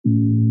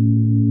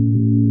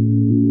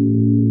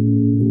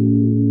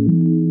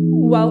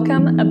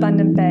Welcome,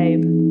 Abundant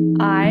Babe.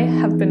 I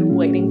have been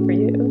waiting for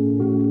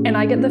you, and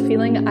I get the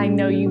feeling I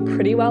know you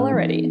pretty well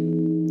already.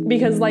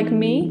 Because like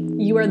me,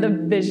 you are the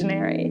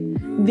visionary,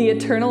 the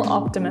eternal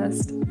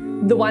optimist,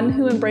 the one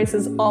who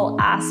embraces all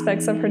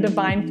aspects of her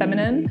divine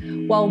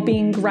feminine while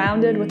being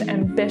grounded with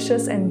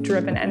ambitious and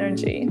driven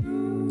energy.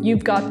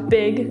 You've got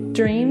big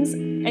dreams,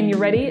 and you're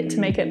ready to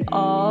make it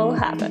all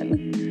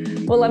happen.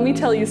 Well, let me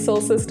tell you, soul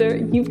sister,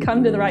 you've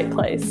come to the right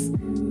place.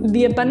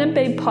 The Abundant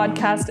Babe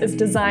podcast is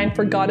designed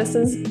for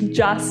goddesses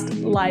just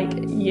like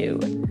you.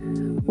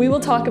 We will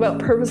talk about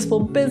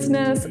purposeful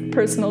business,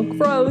 personal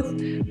growth,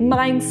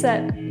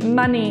 mindset,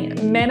 money,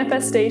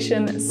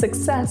 manifestation,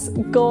 success,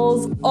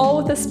 goals, all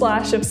with a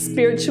splash of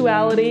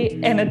spirituality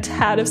and a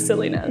tad of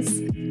silliness.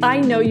 I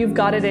know you've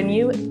got it in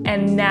you,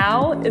 and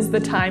now is the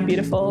time,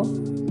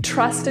 beautiful.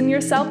 Trust in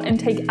yourself and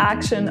take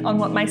action on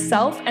what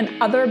myself and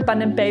other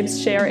abundant babes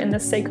share in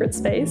this sacred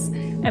space.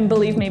 And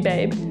believe me,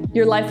 babe,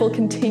 your life will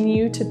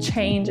continue to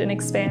change and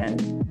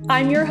expand.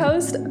 I'm your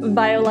host,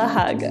 Viola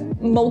Hug,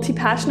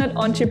 multi-passionate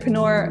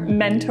entrepreneur,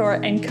 mentor,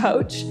 and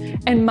coach.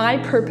 And my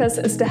purpose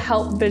is to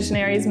help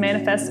visionaries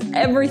manifest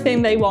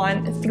everything they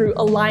want through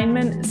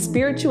alignment,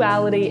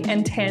 spirituality,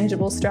 and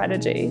tangible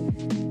strategy.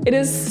 It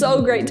is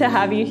so great to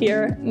have you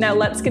here. Now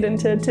let's get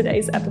into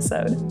today's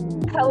episode.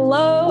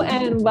 Hello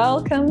and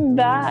welcome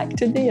back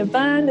to the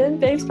Abundant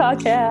Babes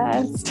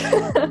podcast.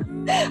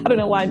 I don't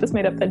know why I just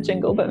made up that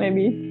jingle, but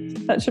maybe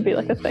that should be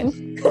like a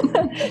thing.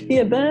 The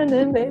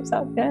Abundant Babes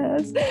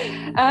podcast.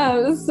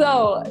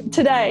 So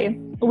today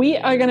we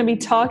are going to be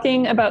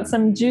talking about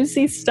some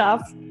juicy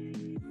stuff.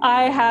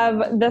 I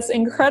have this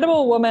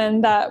incredible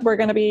woman that we're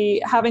going to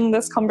be having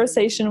this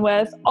conversation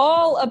with,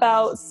 all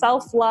about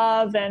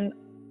self-love and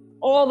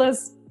all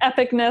this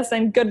epicness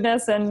and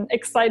goodness and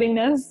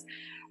excitingness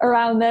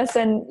around this.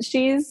 And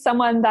she's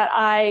someone that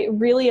I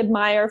really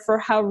admire for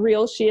how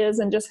real she is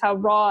and just how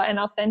raw and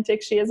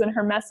authentic she is in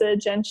her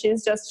message. And she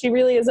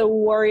really is a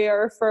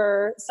warrior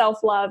for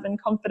self-love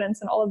and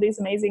confidence and all of these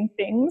amazing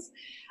things.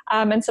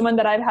 And someone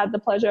that I've had the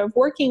pleasure of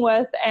working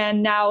with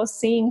and now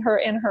seeing her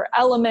in her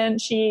element.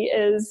 She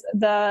is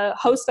the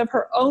host of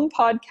her own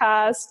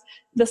podcast,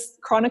 The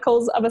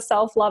Chronicles of a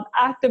Self-Love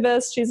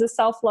Activist. She's a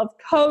self-love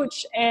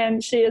coach,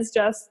 and she is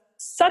just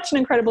such an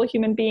incredible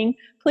human being.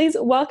 Please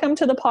welcome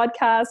to the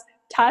podcast,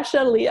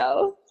 Tasha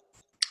Leov.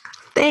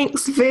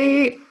 Thanks,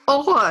 V.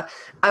 Oh,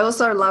 I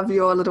also love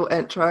your little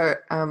intro.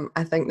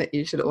 I think that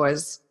you should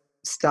always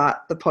start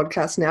the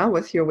podcast now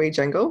with your wee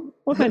jingle.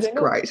 What's my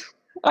jingle? Great.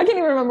 I can't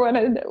even remember what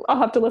I did. I'll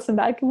have to listen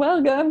back.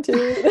 Welcome to...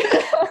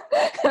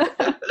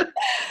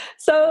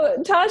 So,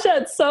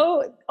 Tasha, it's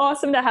so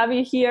awesome to have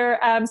you here.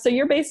 So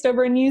you're based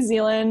over in New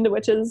Zealand,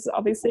 which is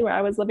obviously where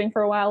I was living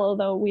for a while,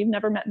 although we've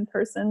never met in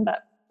person,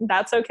 but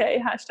that's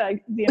okay.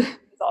 Hashtag the interview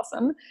is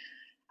awesome.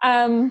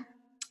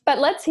 But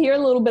let's hear a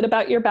little bit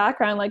about your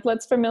background. Like,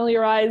 let's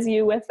familiarize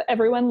you with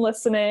everyone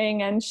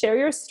listening and share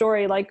your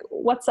story. Like,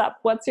 what's up?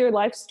 What's your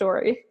life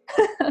story?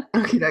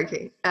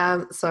 Okay.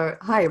 So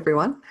hi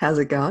everyone. How's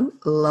it going?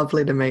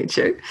 Lovely to meet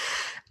you.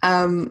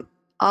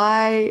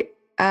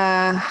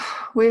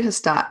 Where to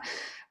start?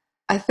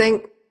 I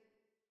think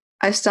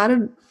I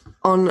started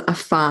on a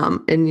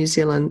farm in New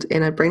Zealand,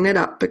 and I bring that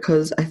up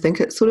because I think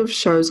it sort of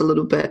shows a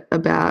little bit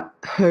about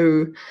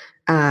who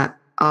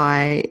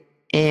I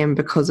am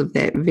because of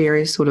that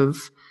very sort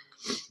of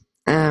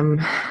I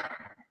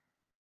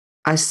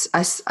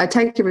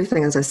take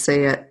everything as I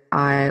see it.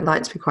 I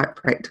like to be quite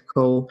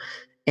practical,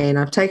 and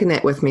I've taken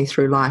that with me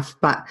through life,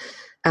 but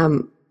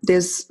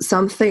there's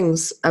some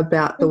things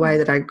about the way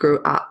that I grew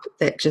up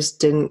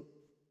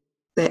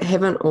that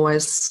haven't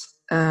always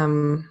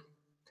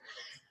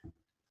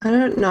I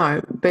don't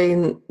know,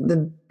 being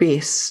the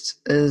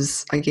best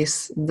is, I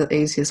guess, the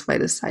easiest way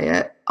to say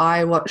it.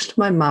 I watched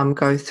my mum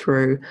go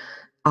through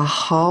a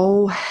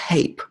whole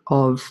heap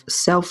of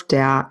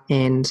self-doubt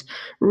and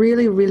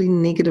really, really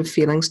negative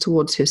feelings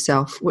towards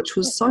herself, which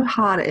was so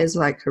hard as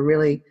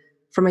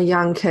from a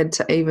young kid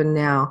to even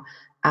now.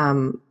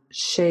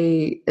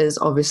 She is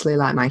obviously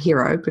like my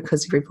hero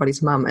because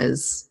everybody's mum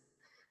is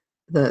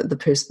the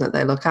person that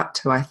they look up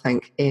to, I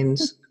think. And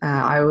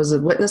I was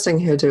witnessing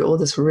her do all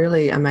this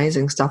really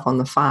amazing stuff on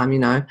the farm. You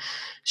know,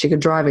 she could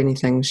drive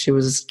anything. She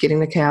was getting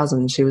the cows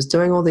and she was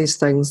doing all these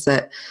things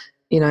that,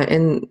 you know,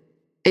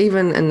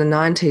 even in the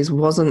 90s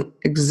wasn't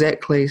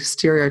exactly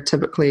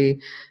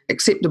stereotypically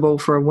acceptable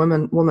for a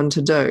woman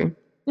to do.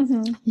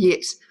 Mm-hmm.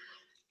 Yet,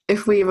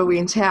 if we ever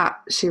went out,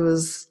 she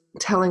was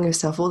telling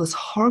herself all this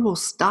horrible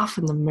stuff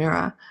in the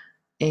mirror.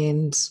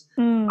 And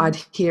I'd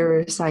hear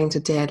her saying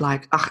to Dad,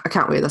 like, I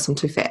can't wear this, I'm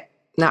too fat.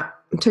 No,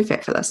 I'm too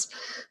fat for this.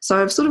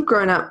 So I've sort of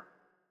grown up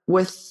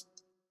with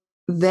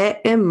that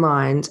in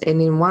mind.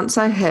 And then once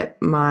I hit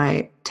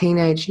my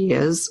teenage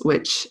years,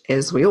 which,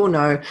 as we all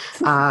know,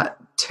 are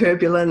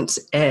turbulent,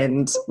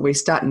 and we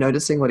start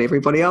noticing what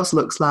everybody else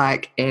looks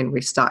like, and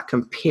we start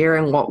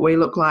comparing what we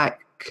look like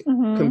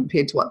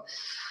compared to what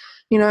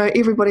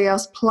everybody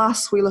else,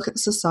 plus we look at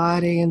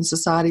society and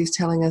society's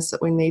telling us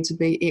that we need to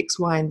be X,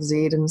 Y, and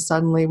Z, and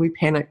suddenly we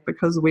panic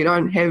because we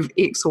don't have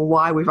X or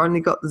Y, we've only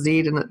got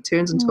Z, and it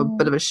turns into a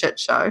bit of a shit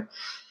show.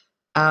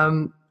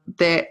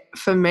 That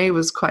for me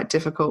was quite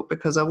difficult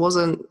because I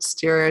wasn't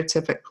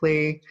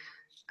stereotypically,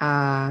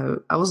 I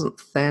wasn't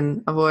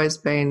thin. I've always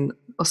been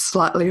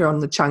slightly on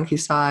the chunky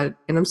side,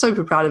 and I'm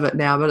super proud of it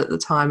now, but at the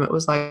time it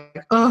was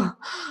like, oh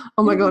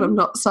my God, I'm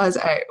not size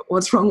 8.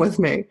 What's wrong with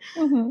me?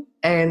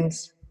 And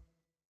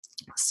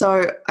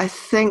so I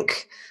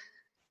think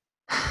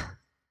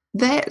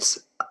that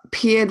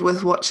paired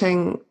with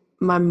watching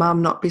my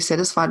mum not be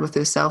satisfied with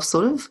herself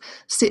sort of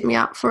set me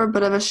up for a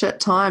bit of a shit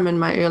time in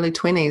my early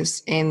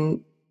 20s.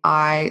 And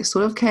I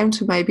sort of came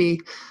to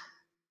maybe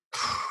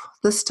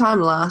this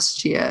time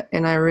last year,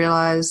 and I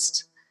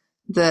realized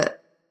that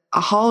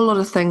a whole lot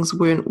of things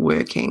weren't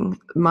working.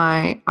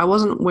 I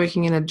wasn't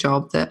working in a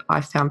job that I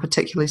found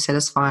particularly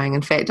satisfying.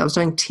 In fact, I was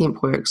doing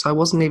temp work, so I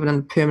wasn't even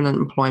in permanent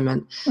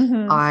employment.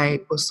 I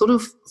was sort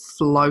of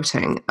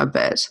floating a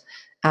bit,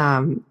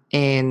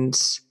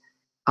 and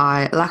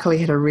I luckily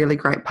had a really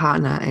great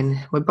partner, and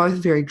we're both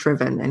very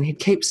driven, and he'd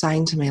keep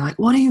saying to me, like,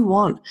 what do you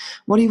want?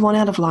 What do you want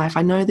out of life?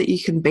 I know that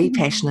you can be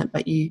passionate,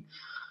 but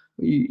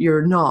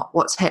you're not.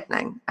 What's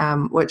happening?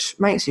 Which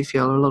makes you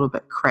feel a little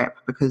bit crap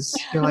because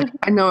you're like,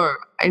 I know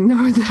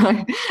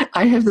that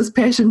I have this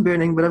passion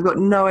burning, but I've got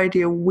no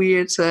idea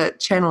where to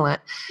channel it.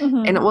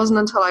 And it wasn't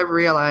until I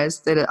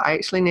realized that I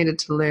actually needed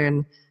to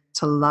learn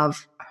to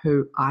love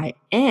who I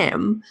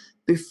am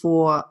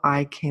before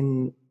I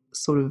can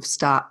sort of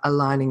start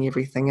aligning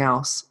everything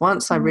else.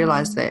 Once I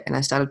realized that and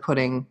I started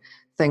putting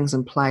things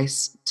in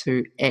place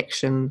to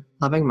action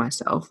loving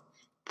myself,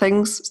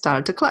 things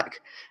started to click.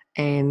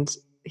 And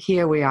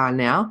here we are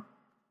now.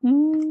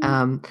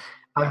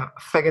 I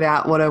figured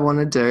out what I want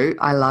to do.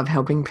 I love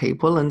helping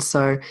people, and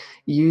so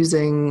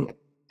using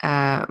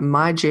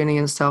my journey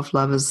in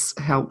self-love has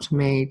helped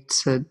me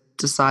to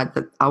decide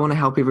that I want to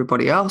help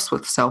everybody else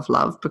with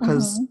self-love,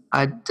 because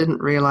I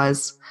didn't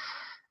realize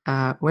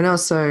when I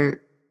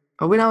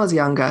was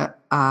younger,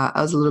 I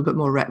was a little bit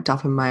more wrapped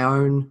up in my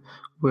own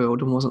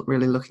world and wasn't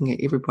really looking at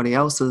everybody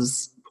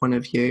else's point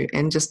of view,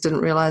 and just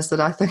didn't realize that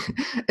I think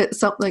it's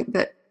something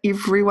that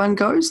everyone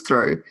goes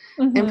through.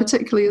 And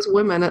particularly as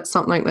women, it's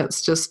something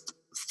that's just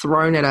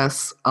thrown at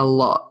us a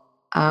lot.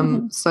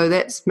 So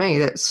that's me.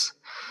 That's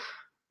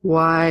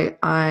why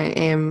I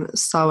am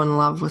so in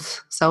love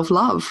with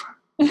self-love.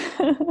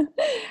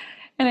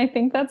 And I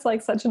think that's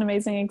like such an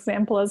amazing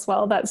example as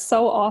well, that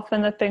so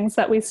often the things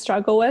that we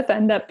struggle with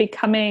end up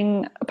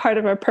becoming a part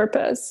of our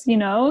purpose,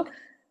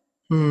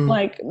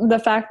 like the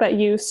fact that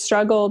you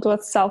struggled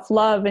with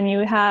self-love and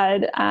you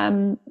had,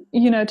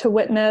 to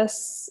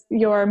witness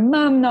your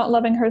mom not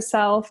loving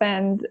herself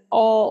and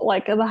all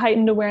like the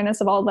heightened awareness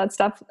of all that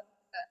stuff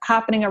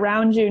happening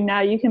around you.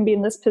 Now you can be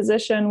in this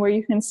position where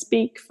you can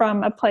speak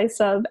from a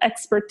place of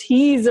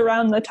expertise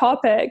around the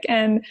topic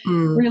and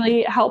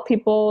really help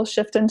people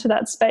shift into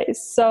that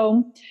space.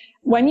 So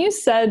when you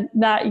said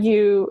that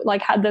you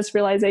like had this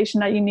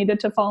realization that you needed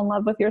to fall in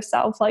love with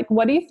yourself, like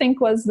what do you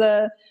think was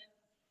the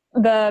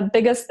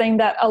biggest thing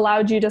that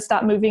allowed you to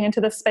stop moving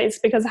into this space?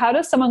 Because how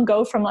does someone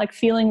go from like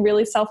feeling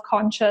really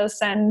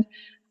self-conscious and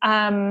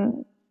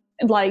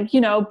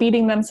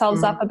beating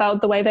themselves up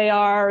about the way they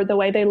are or the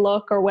way they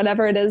look or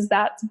whatever it is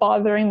that's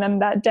bothering them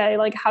that day?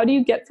 Like, how do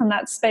you get from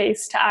that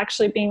space to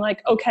actually being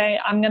like, okay,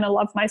 I'm going to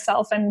love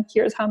myself and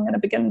here's how I'm going to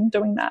begin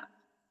doing that?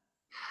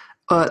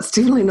 Well, it's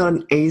definitely not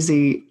an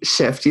easy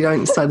shift. You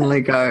don't suddenly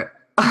go,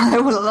 I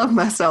want to love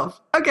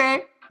myself.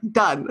 Okay,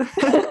 done.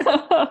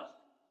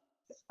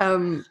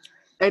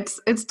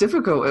 It's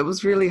difficult. It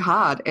was really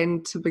hard.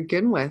 And to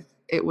begin with,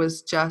 it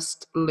was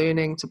just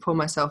learning to pull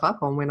myself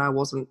up on when I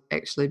wasn't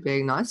actually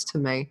being nice to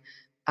me.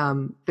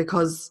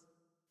 Because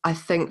I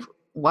think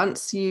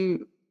once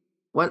you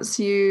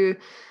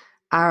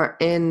are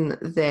in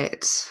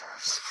that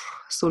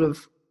sort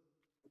of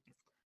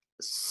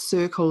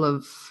circle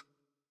of,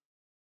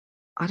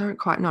 I don't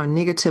quite know,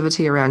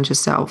 negativity around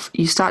yourself,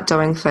 you start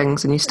doing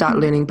things and you start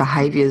learning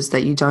behaviors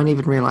that you don't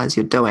even realize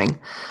you're doing.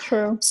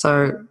 True.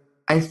 So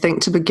I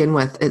think to begin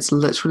with, it's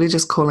literally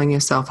just calling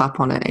yourself up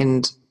on it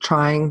and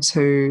trying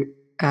to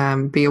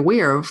be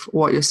aware of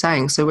what you're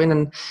saying. So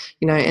when,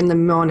 in the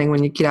morning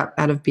when you get up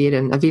out of bed,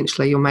 and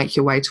eventually you'll make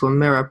your way to a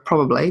mirror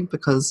probably,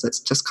 because it's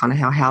just kind of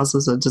how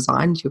houses are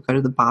designed. You'll go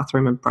to the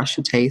bathroom and brush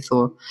your teeth,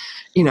 or,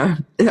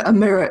 a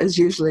mirror is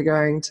usually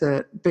going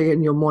to be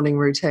in your morning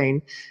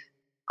routine.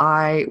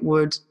 I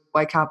would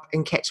wake up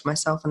and catch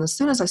myself, and as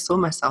soon as I saw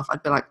myself,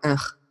 I'd be like,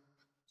 ugh,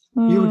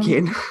 you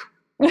again.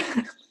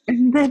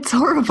 And that's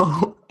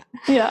horrible.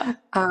 Yeah.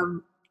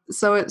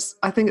 So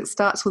I think it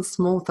starts with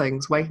small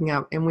things, waking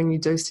up, and when you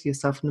do see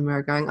yourself in the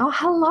mirror going, oh,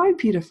 hello,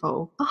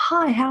 beautiful. Oh,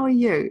 hi, how are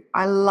you?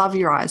 I love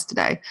your eyes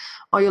today.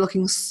 Oh, you're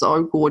looking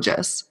so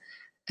gorgeous.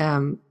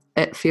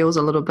 It feels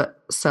a little bit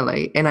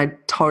silly, and I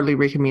totally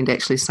recommend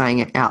actually saying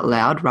it out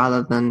loud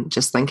rather than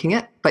just thinking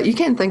it. But you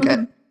can think it.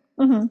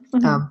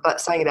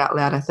 But saying it out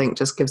loud, I think,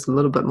 just gives a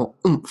little bit more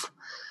oomph.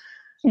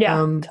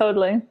 Yeah,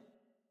 totally.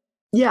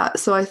 Yeah,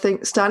 so I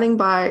think starting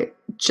by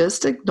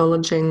just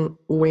acknowledging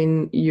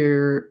when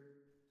you're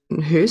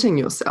hurting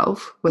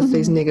yourself with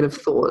these Mm-hmm. negative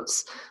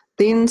thoughts,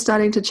 then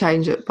starting to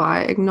change it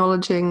by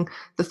acknowledging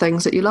the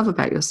things that you love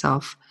about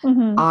yourself.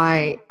 Mm-hmm.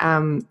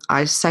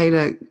 I say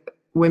to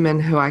women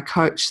who I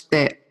coach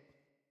that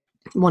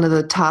one of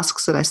the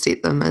tasks that I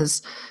set them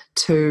is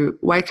to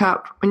wake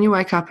up when you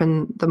wake up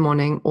in the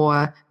morning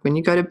or when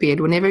you go to bed,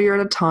 whenever you're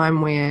at a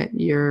time where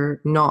you're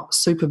not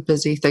super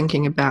busy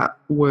thinking about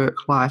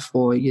work, life,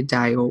 or your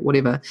day or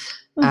whatever,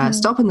 Mm-hmm.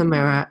 stop in the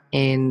mirror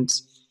and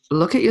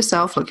look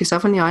yourself in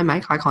the eye,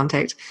 make eye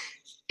contact,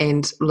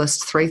 and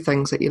list three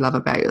things that you love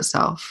about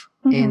yourself.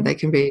 And Mm-hmm. they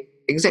can be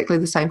exactly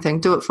the same thing.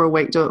 Do it for a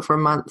week, do it for a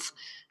month.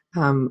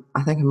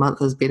 I think a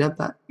month is better,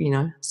 but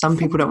some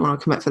people don't want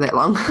to commit for that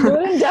long. Do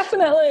it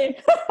indefinitely.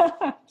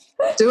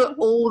 Do it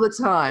all the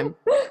time.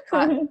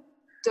 But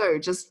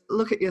just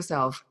look at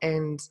yourself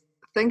and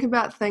think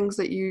about things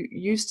that you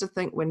used to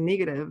think were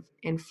negative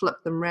and flip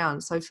them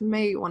around. So for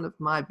me, one of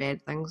my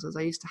bad things is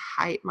I used to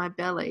hate my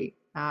belly.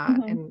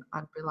 Mm-hmm. And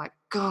I'd be like,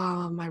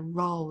 God, my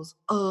rolls,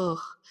 ugh.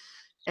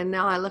 And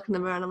now I look in the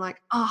mirror and I'm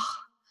like, oh,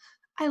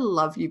 I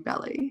love you,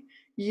 belly.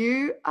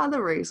 You are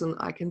the reason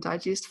I can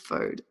digest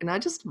food. And I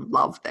just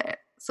love that.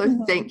 So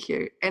Mm-hmm. thank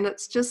you. And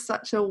it's just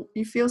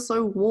you feel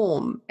so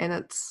warm and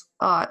it's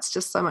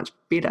just so much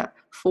better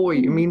for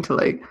you Mm-hmm.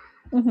 mentally.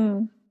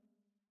 Mm-hmm.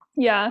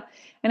 Yeah.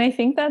 And I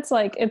think that's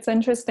like, it's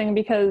interesting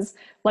because,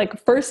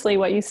 like, firstly,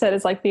 what you said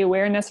is like the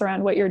awareness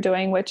around what you're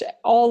doing, which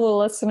all the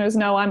listeners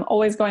know I'm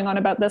always going on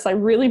about this. I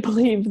really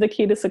believe the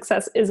key to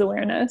success is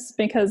awareness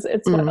because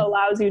it's what Mm,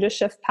 allows you to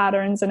shift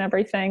patterns and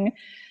everything.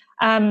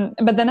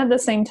 But then at the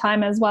same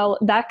time as well,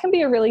 that can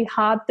be a really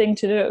hard thing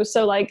to do.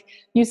 So like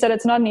you said,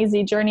 it's not an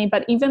easy journey,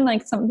 but even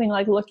like something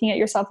like looking at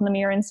yourself in the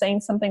mirror and saying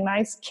something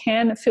nice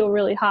can feel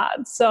really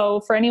hard.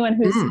 So for anyone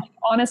who's mm, like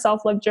on a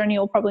self-love journey,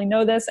 you'll probably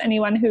know this.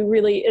 Anyone who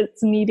really is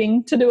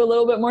needing to do a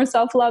little bit more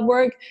self-love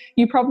work,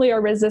 you probably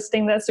are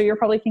resisting this, or you're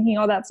probably thinking,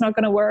 oh, that's not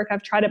going to work.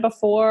 I've tried it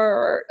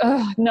before,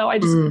 or no, I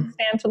just can't mm,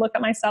 stand to look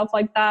at myself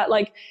like that.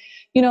 Like,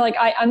 like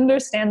I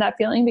understand that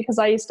feeling because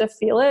I used to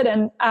feel it.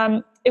 And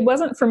it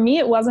wasn't for me,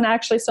 it wasn't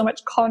actually so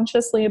much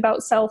consciously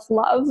about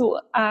self-love.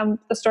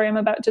 The story I'm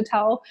about to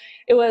tell,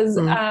 it was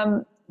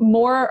mm,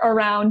 more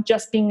around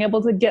just being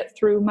able to get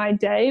through my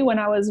day when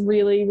I was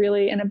really,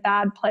 really in a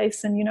bad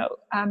place and,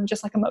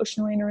 just like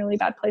emotionally in a really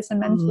bad place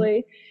and mm,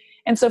 mentally.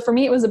 And so for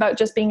me, it was about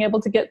just being able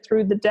to get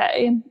through the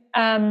day.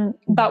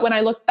 But when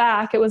I look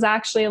back, it was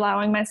actually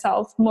allowing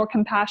myself more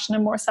compassion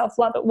and more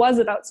self-love. It was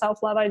about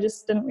self-love. I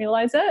just didn't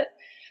realize it.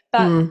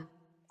 But mm,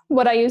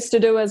 what I used to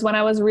do is when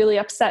I was really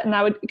upset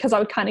and because I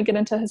would kind of get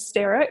into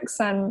hysterics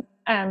and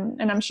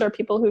I'm sure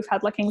people who've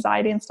had like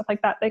anxiety and stuff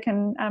like that, they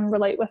can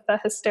relate with the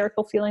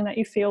hysterical feeling that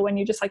you feel when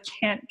you just like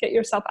can't get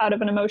yourself out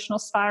of an emotional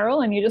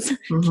spiral and you just keep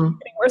mhm,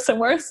 getting worse and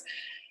worse.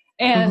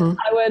 And mhm,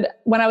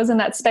 when I was in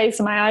that space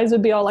and my eyes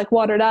would be all like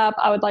watered up,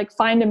 I would like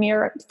find a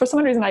mirror. For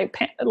some reason, I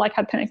like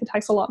had panic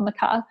attacks a lot in the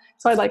car.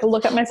 So I'd like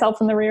look at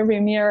myself in the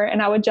rearview mirror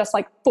and I would just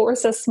like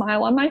force a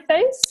smile on my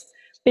face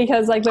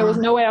because like there was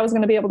ah, no way I was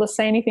going to be able to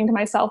say anything to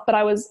myself, but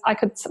I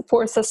could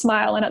force a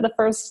smile. And at the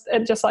first,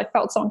 it just like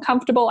felt so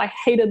uncomfortable. I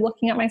hated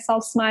looking at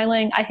myself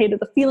smiling. I hated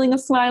the feeling of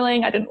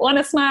smiling. I didn't want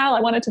to smile.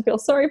 I wanted to feel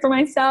sorry for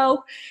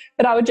myself,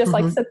 but I would just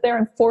like mhm, sit there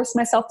and force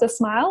myself to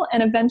smile.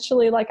 And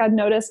eventually, like I'd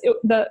notice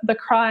the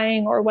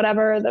crying or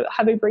whatever, the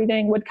heavy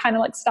breathing would kind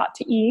of like start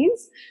to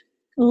ease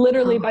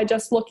literally oh, by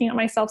just looking at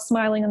myself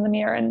smiling in the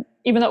mirror. And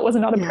even though it was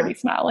not a yeah. pretty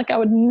smile, like I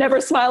would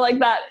never smile like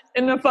that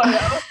in a photo,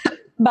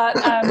 but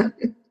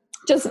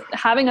just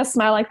having a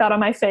smile like that on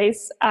my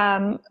face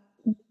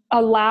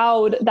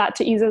allowed that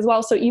to ease as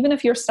well. So even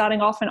if you're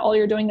starting off and all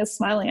you're doing is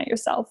smiling at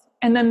yourself,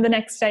 and then the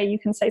next day you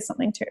can say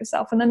something to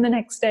yourself, and then the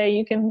next day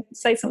you can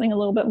say something a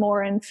little bit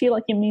more and feel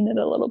like you mean it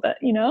a little bit,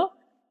 you know?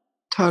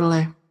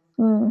 Totally.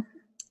 Mm.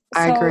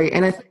 I So, agree.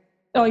 And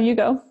oh, you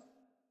go.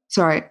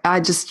 sorry, I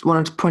just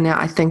wanted to point out,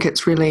 I think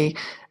it's really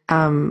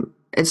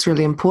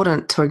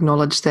important to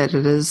acknowledge that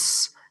it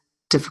is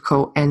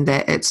difficult and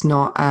that it's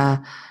not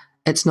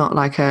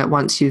like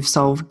once you've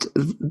solved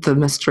the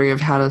mystery of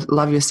how to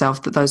love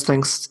yourself that those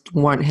things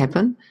won't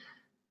happen.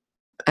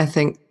 I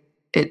think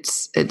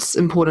it's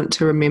important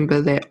to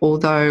remember that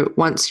although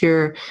once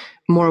you're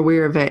more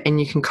aware of it and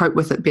you can cope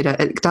with it better,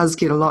 it does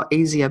get a lot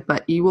easier,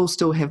 but you will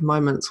still have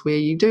moments where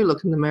you do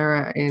look in the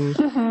mirror and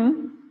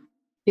Mm-hmm.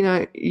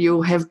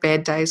 you'll have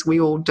bad days. We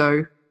all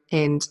do.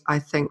 And I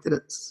think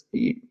that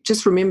you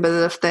just remember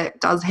that if that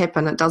does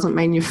happen, it doesn't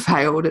mean you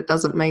failed. It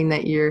doesn't mean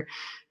that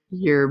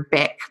you're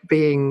back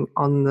being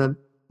on the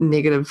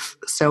negative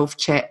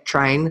self-chat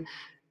train.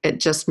 It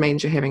just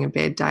means you're having a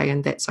bad day,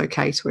 and that's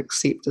okay to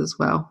accept as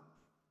well.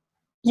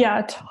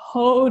 Yeah,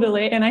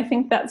 totally. And I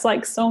think that's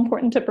like so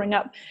important to bring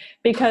up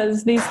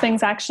because these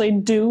things actually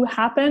do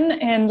happen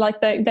and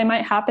like they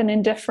might happen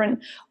in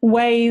different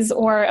ways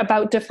or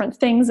about different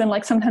things. And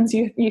like sometimes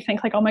you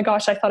think like, oh my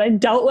gosh, I thought I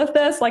dealt with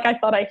this. Like I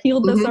thought I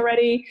healed this Mm-hmm.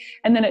 already.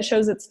 And then it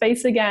shows its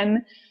face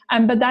again.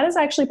 But that is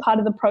actually part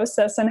of the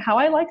process. And how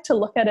I like to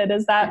look at it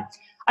is that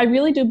I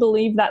really do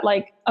believe that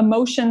like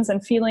emotions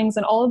and feelings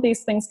and all of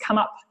these things come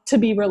up to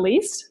be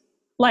released.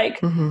 Like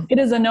it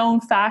is a known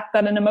fact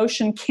that an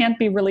emotion can't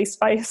be released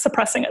by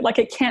suppressing it. Like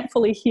it can't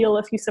fully heal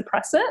if you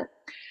suppress it.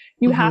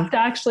 You have to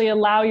actually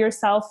allow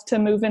yourself to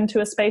move into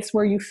a space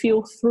where you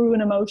feel through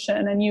an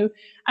emotion and you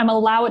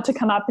allow it to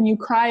come up, and you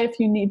cry if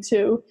you need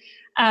to.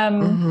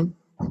 And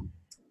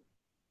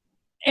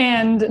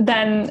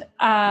then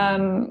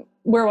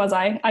where was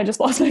I? I just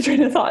lost my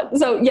train of thought.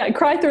 So yeah,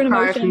 cry through an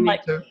emotion.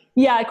 Like,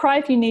 yeah, cry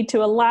if you need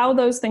to. Allow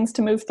those things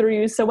to move through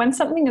you. So when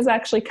something is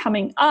actually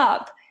coming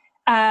up,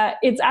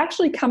 it's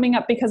actually coming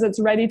up because it's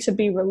ready to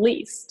be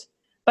released.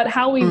 But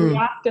how we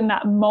react in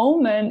that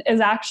moment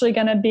is actually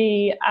going to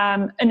be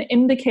an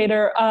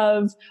indicator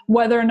of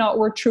whether or not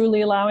we're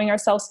truly allowing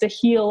ourselves to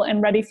heal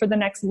and ready for the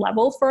next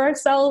level for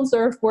ourselves,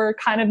 or if we're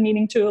kind of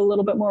needing to do a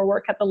little bit more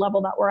work at the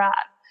level that we're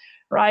at.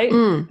 Right.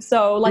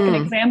 So like an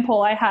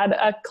example, I had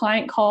a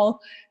client call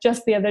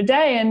just the other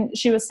day, and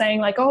she was saying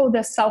like, oh,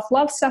 this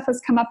self-love stuff has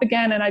come up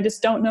again. And I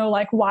just don't know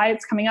like why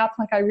it's coming up.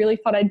 Like, I really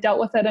thought I dealt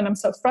with it. And I'm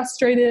so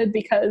frustrated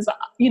because,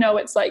 you know,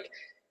 it's like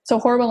so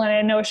horrible. And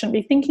I know I shouldn't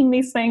be thinking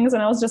these things.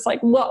 And I was just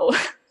like, whoa,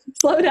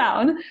 slow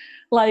down.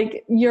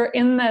 Like, you're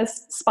in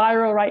this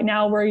spiral right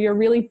now where you're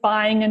really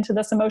buying into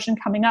this emotion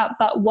coming up.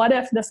 But what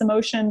if this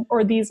emotion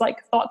or these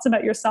like thoughts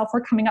about yourself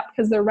are coming up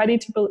because they're ready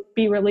to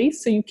be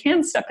released so you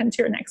can step into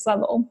your next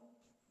level?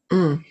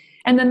 And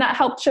then that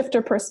helped shift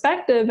her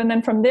perspective. And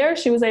then from there,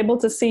 she was able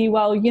to see,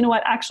 well, you know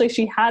what, actually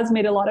she has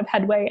made a lot of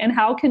headway. And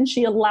how can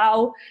she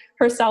allow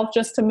herself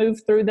just to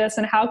move through this?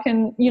 And how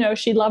can, you know,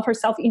 she love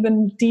herself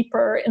even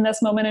deeper in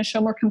this moment and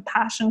show more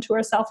compassion to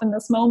herself in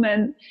this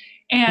moment?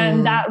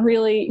 And that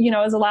really, you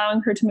know, is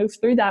allowing her to move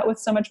through that with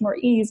so much more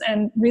ease,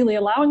 and really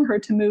allowing her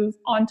to move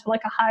on to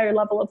like a higher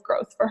level of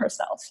growth for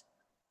herself.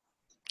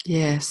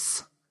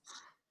 Yes.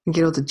 And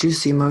get all the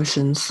juicy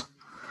emotions.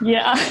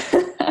 Yeah.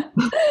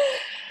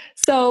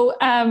 So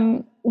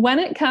when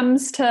it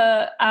comes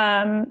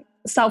to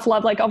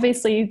self-love, like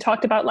obviously you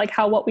talked about like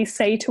how what we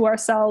say to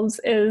ourselves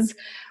is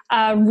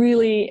a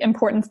really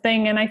important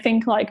thing. And I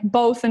think like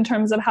both in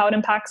terms of how it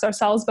impacts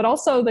ourselves, but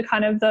also the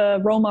kind of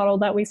the role model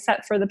that we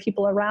set for the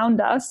people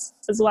around us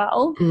as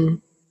well.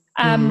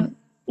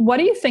 What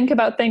do you think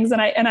about things?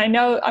 And I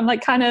know I'm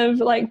like kind of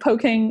like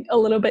poking a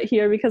little bit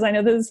here because I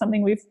know this is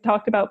something we've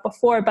talked about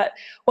before, but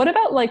what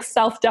about like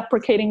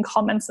self-deprecating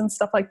comments and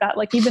stuff like that?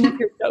 Like, even if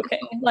you're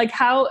joking, like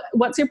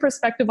what's your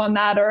perspective on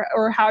that?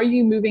 Or how are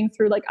you moving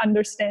through like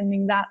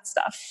understanding that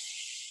stuff?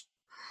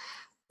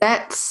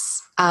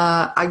 That's,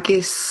 I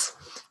guess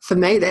for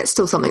me, that's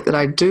still something that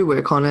I do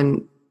work on.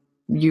 And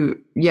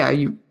you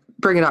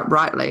bring it up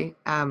rightly.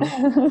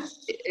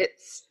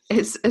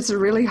 It's a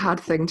really hard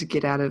thing to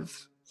get out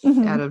of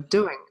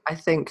doing. I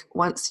think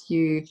once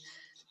you,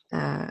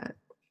 how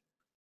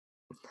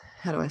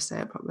do I say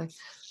it properly?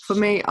 For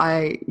me,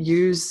 I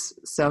use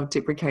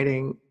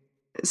self-deprecating,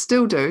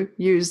 still do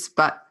use,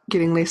 but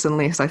getting less and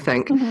less, I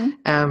think.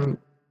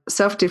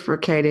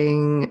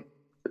 Self-deprecating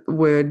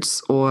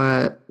words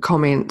or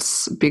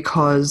comments,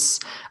 because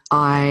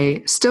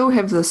I still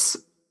have this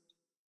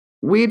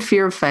weird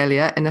fear of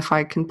failure. And if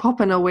I can pop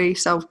in a wee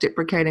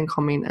self-deprecating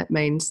comment, it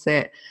means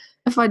that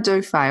if I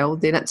do fail,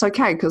 then it's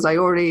okay, because I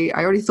already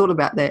thought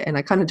about that and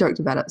I kind of joked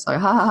about it. So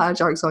ha ha ha,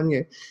 joke's on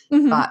you.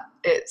 But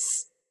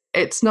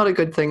it's not a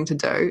good thing to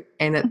do,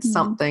 and it's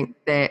something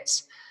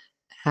that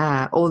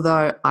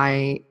although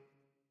I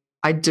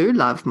do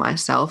love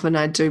myself and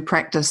I do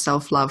practice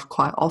self-love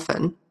quite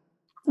often,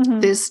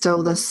 there's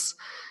still this,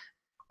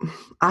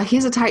 I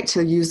hesitate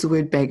to use the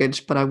word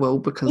baggage, but I will,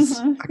 because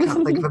I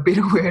can't think of a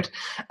better word.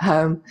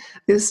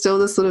 There's still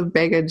this sort of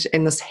baggage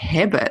and this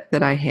habit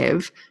that I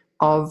have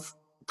of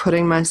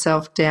putting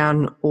myself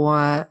down,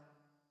 or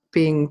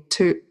being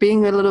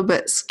a little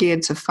bit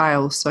scared to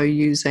fail. So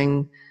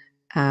using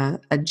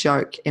a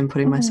joke and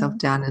putting myself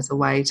down as a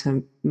way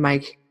to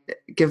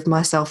give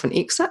myself an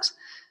exit,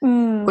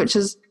 which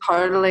is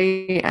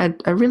totally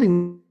a really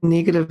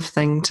negative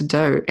thing to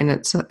do. And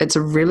it's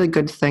a really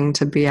good thing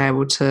to be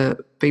able to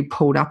be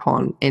pulled up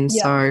on. And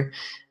so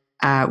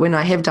when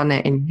I have done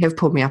that and you have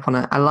pulled me up on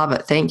it, I love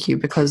it. Thank you,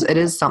 because it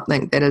is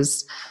something that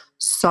is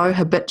so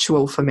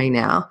habitual for me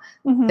now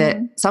that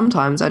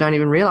sometimes I don't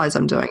even realize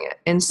I'm doing it.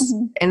 And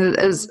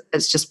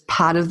it's just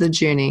part of the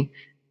journey.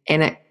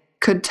 And it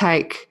could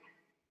take,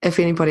 if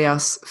anybody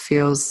else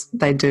feels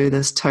they do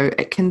this too,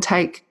 it can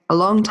take a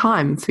long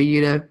time for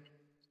you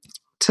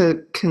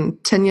to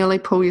continually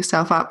pull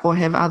yourself up, or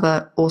have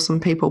other awesome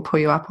people pull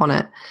you up on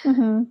it.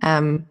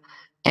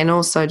 And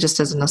also, just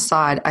as an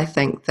aside, I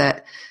think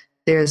that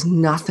there is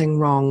nothing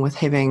wrong with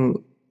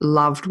having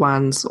loved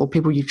ones or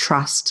people you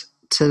trust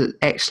to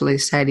actually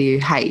say to you,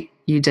 hey,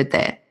 you did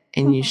that,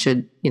 and you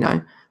should,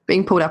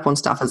 being pulled up on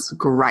stuff is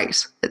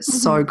great.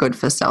 It's so good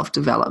for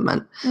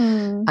self-development.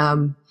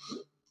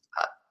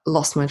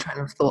 Lost my train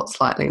of thought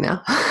slightly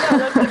now.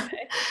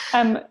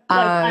 No,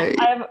 that's okay.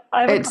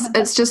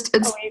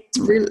 It's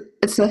really,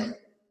 it's a,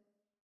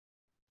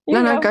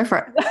 no, go for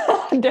it.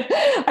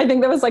 I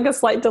think there was like a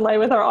slight delay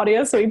with our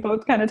audio, so we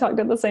both kind of talked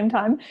at the same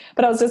time.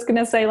 But I was just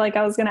gonna say, like,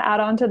 I was gonna add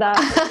on to that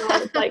as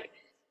well. It's like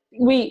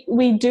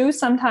we do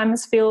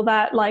sometimes feel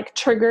that like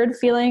triggered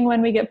feeling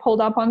when we get pulled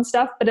up on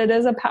stuff, but it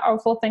is a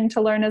powerful thing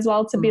to learn as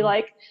well, to be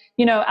like,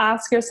 you know,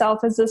 ask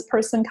yourself, is this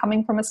person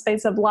coming from a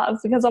space of love?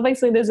 Because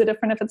obviously there's a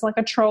difference if it's like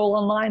a troll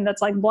online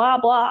that's like blah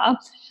blah,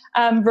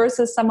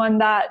 versus someone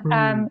that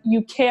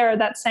you care,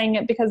 that's saying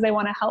it because they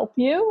want to help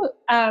you,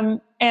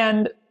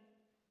 and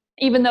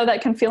even though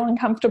that can feel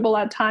uncomfortable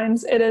at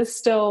times, it is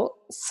still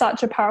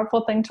such a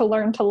powerful thing to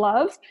learn to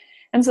love.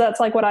 And so that's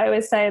like what I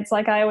always say. It's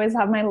like I always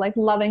have my like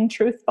loving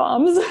truth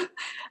bombs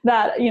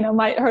that, you know,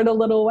 might hurt a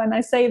little when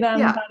I say them,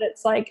 but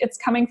it's like it's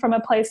coming from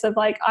a place of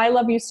like, I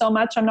love you so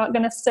much. I'm not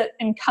going to sit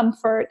in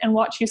comfort and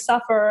watch you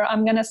suffer.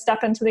 I'm going to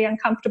step into the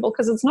uncomfortable,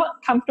 because it's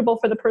not comfortable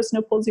for the person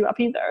who pulls you up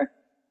either.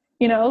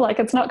 You know, like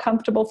it's not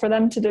comfortable for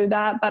them to do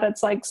that, but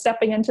it's like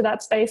stepping into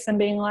that space and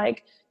being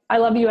like, I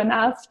love you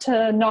enough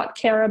to not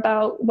care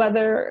about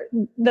whether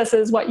this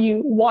is what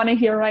you want to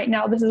hear right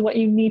now. This is what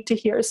you need to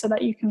hear so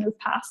that you can move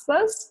past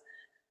this.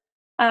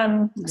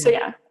 So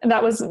yeah,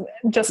 that was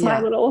just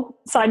my little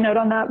side note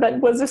on that.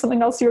 But was there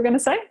something else you were going to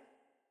say?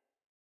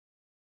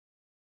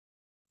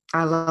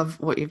 I love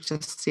what you've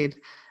just said.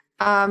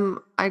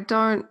 I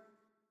don't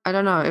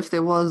know if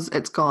there was,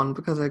 it's gone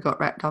because I got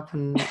wrapped up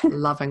in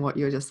loving what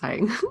you were just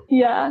saying.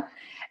 Yeah.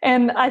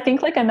 And I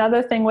think like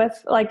another thing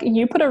with like,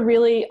 you put a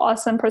really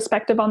awesome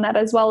perspective on that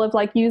as well, of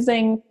like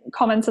using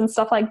comments and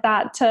stuff like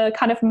that to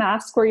kind of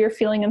mask where you're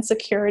feeling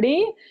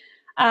insecurity.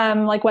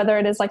 Like whether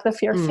it is like the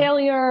fear of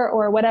failure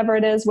or whatever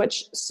it is,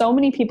 which so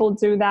many people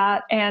do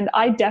that. And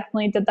I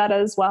definitely did that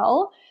as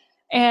well.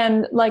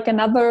 And like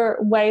another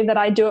way that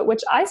I do it,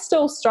 which I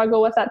still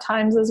struggle with at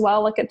times as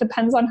well, like it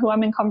depends on who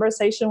I'm in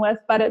conversation with,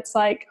 but it's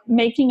like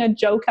making a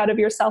joke out of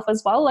yourself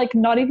as well. Like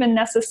not even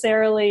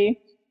necessarily,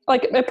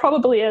 like it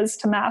probably is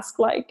to mask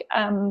like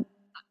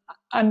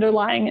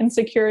underlying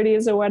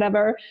insecurities or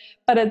whatever,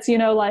 but it's, you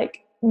know,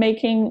 like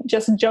making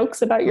just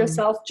jokes about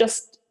yourself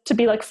just to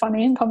be like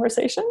funny in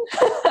conversation.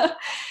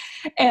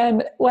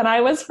 And when I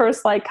was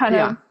first like kind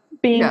of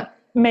being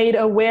made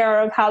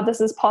aware of how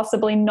this is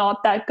possibly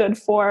not that good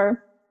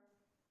for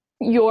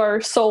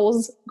your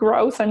soul's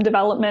growth and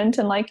development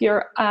and like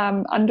your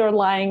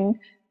underlying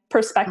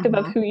perspective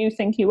of who you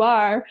think you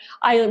are,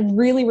 I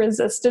really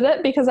resisted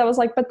it because I was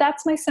like, but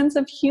that's my sense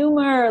of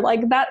humor.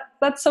 Like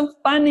that's so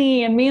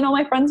funny. And me and all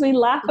my friends, we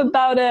laugh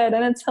about it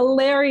and it's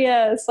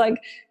hilarious. Like,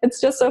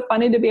 it's just so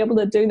funny to be able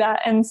to do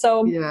that. And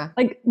so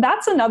like,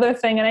 that's another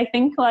thing. And I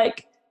think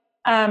like,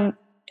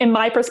 in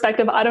my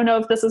perspective, I don't know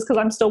if this is because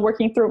I'm still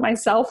working through it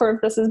myself or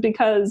if this is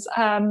because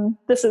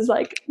this is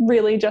like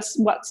really just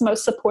what's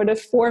most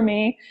supportive for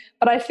me.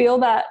 But I feel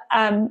that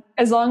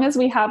as long as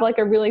we have like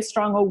a really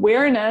strong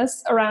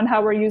awareness around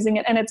how we're using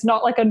it, and it's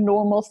not like a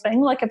normal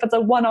thing, like if it's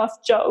a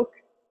one-off joke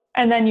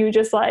and then you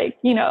just like,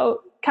 you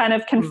know, kind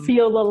of can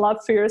feel the love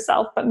for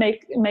yourself, but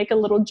make a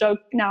little joke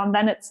now and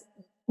then, it's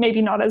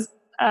maybe not as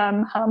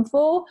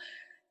harmful.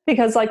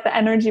 Because like the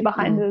energy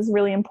behind it is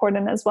really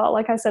important as well.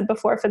 Like I said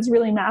before, if it's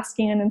really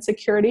masking an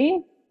insecurity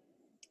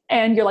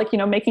and you're like, you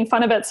know, making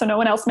fun of it so no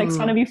one else makes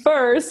fun of you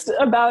first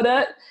about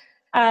it,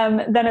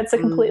 then it's a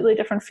completely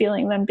different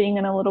feeling than being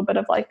in a little bit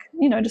of like,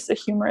 you know, just a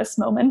humorous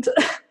moment.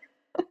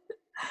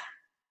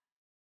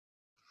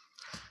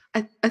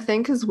 I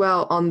think as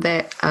well on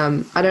that,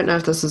 I don't know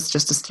if this is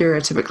just a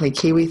stereotypically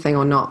Kiwi thing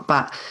or not,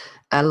 but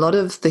a lot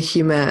of the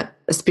humour,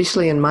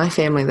 especially in my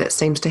family, that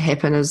seems to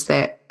happen is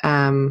that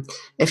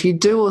if you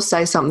do or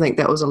say something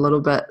that was a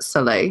little bit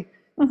silly,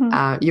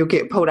 you'll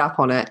get pulled up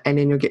on it and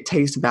then you'll get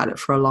teased about it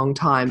for a long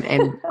time.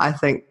 And I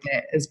think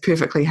that is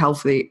perfectly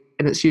healthy.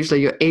 And it's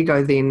usually your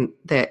ego then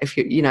that if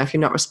if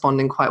you're not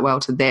responding quite well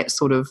to that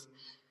sort of,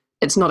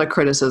 it's not a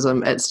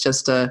criticism, it's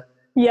just a,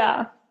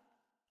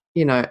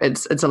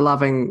 it's a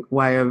loving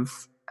way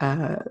of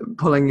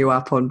pulling you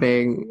up on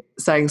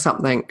saying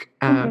something,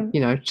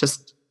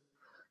 just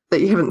that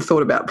you haven't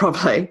thought about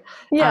properly.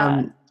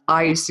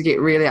 I used to get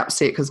really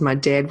upset because my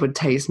dad would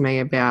tease me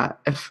about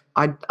if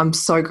I'm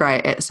so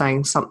great at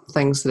saying some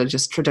things that are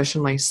just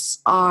traditionally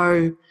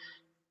so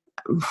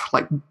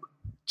like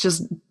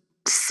just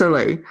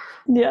silly.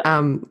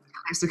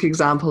 Classic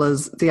example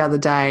is the other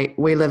day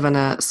we live in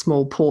a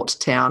small port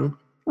town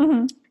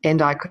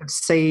and I could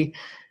see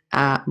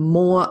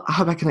more, I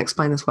hope I can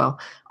explain this well.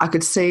 I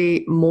could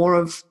see more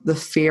of the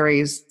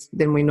ferries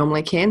than we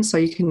normally can.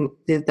 So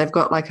they've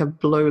got like a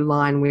blue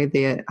line where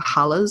their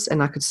hull is,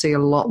 and I could see a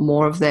lot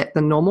more of that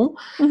than normal.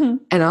 And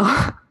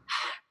I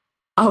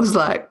was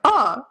like,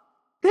 oh,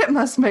 that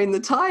must mean the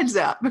tide's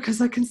out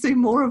because I can see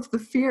more of the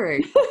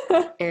ferry.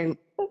 And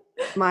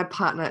my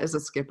partner is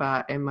a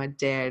skipper and my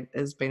dad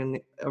has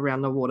been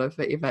around the water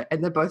forever.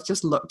 And they both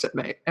just looked at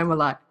me and were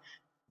like,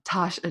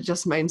 Tash, it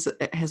just means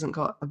that it hasn't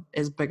got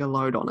as big a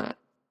load on it.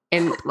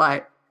 And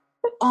like,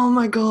 oh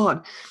my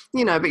God,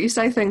 but you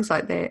say things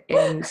like that.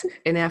 And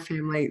in our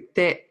family,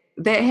 that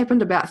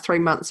happened about 3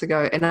 months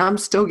ago and I'm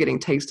still getting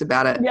teased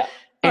about it.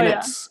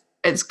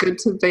 It's good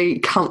to be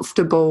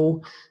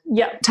comfortable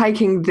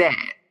taking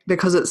that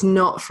because it's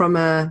not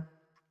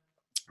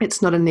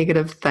a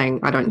negative thing.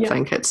 I don't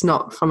think it's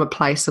not from a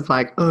place of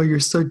like, oh, you're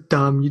so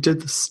dumb, you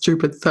did this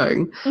stupid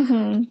thing.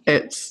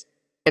 It's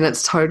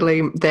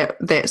totally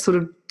that sort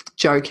of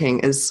joking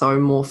is so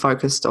more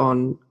focused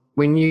on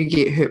when you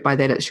get hurt by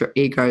that, it's your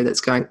ego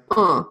that's going,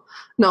 oh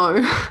no,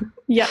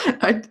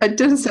 I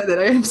didn't say that,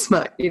 I am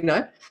smart,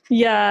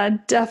 Yeah,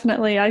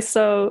 definitely. I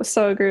so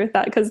agree with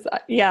that because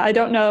I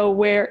don't know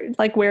where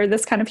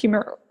this kind of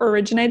humor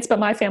originates, but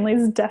my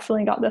family's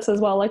definitely got this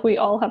as well. Like we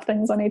all have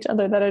things on each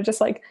other that are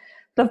just like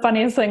the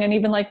funniest thing, and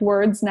even like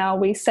words now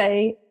we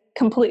say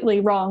completely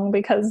wrong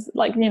because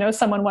like,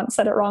 someone once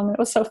said it wrong and it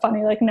was so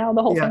funny. Like now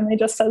the whole family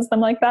just says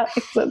them like that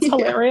because it's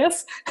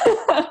hilarious.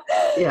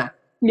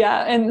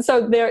 Yeah. And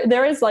so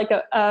there is like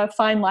a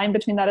fine line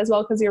between that as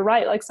well. Cause you're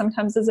right. Like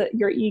sometimes is it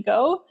your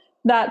ego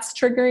that's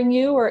triggering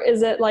you, or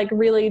is it like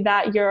really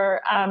that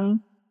you're,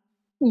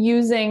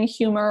 using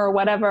humor or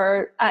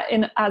whatever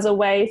as a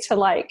way to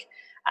like,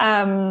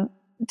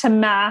 to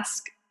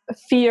mask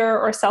fear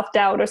or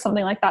self-doubt or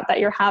something like that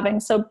you're having.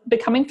 So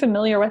becoming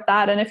familiar with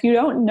that. And if you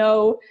don't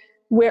know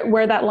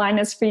where that line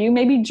is for you,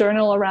 maybe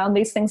journal around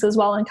these things as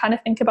well and kind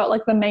of think about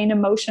like the main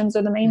emotions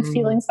or the main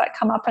feelings that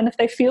come up. And if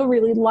they feel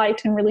really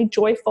light and really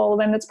joyful,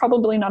 then it's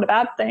probably not a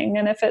bad thing.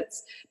 And if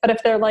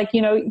they're like,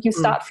 you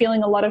start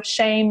feeling a lot of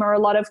shame or a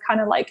lot of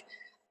kind of like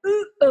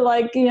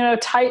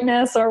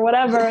tightness or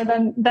whatever,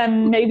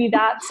 then maybe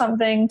that's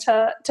something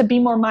to be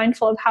more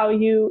mindful of how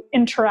you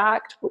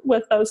interact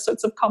with those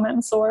sorts of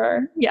comments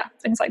or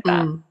things like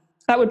that.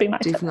 That would be my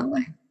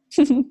definitely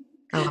tip.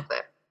 I love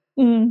that.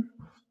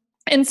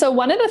 And so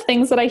one of the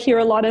things that I hear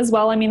a lot as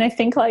well, I mean, I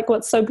think like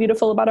what's so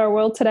beautiful about our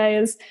world today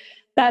is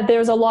that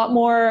there's a lot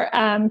more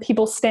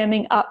people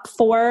standing up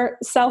for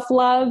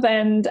self-love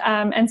and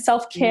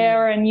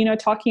self-care and,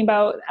 talking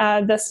about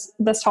this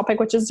topic,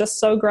 which is just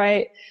so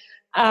great.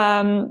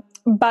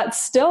 But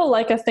still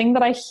like a thing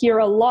that I hear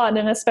a lot,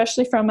 and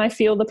especially from, I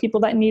feel the people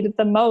that need it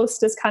the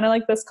most, is kind of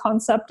like this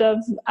concept of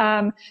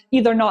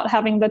either not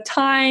having the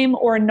time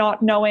or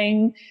not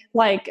knowing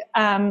like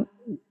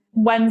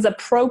when's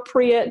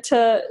appropriate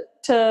to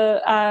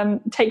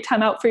take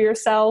time out for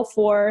yourself,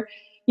 or,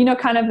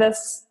 kind of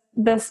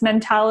this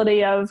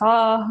mentality of,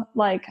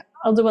 like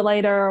I'll do it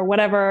later or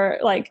whatever.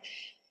 Like,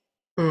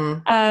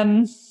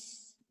 and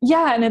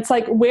it's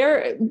like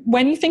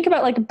when you think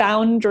about like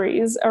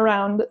boundaries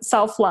around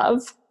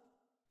self-love,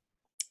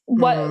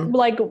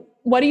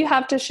 what do you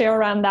have to share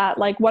around that?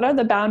 Like, what are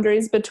the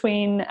boundaries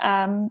between,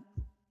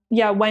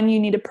 when you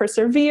need to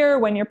persevere,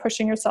 when you're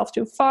pushing yourself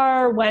too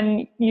far,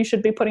 when you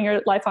should be putting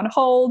your life on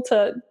hold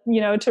to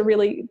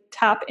really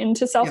tap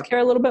into self-care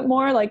a little bit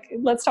more? Like,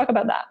 let's talk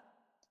about that.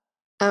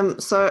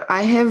 So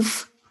I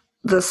have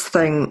this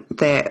thing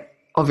that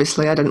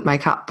obviously I didn't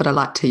make up, but I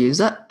like to use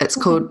it. It's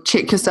called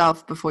check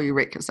yourself before you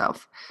wreck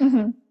yourself.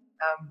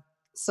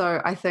 So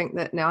I think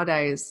that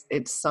nowadays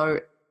it's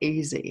so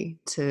easy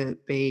to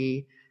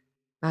be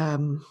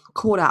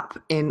caught up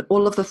in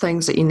all of the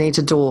things that you need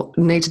to do,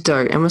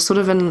 and we're sort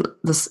of in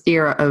this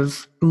era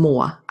of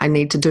more. I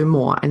need to do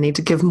more. I need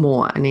to give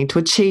more. I need to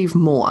achieve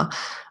more.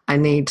 I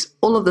need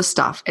all of this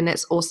stuff, and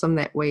it's awesome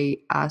that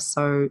we are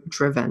so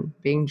driven.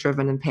 Being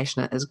driven and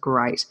passionate is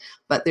great,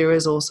 but there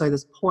is also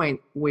this point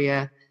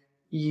where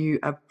you'll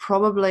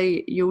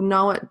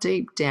know it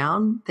deep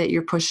down that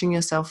you're pushing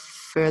yourself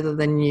further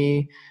than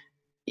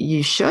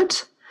you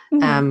should.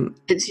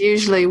 It's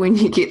usually when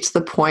you get to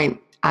the point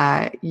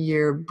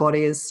your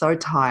body is so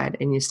tired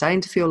and you're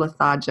starting to feel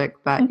lethargic,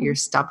 but you're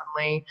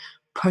stubbornly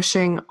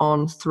pushing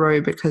on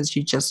through because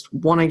you just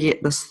want to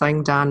get this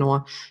thing done,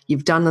 or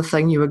you've done the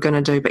thing you were going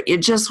to do, but you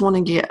just want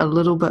to get a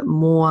little bit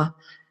more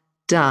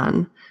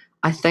done.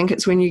 I think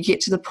it's when you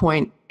get to the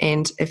point,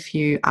 and if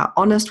you are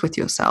honest with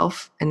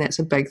yourself, and that's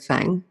a big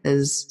thing,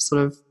 is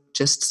sort of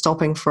just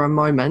stopping for a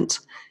moment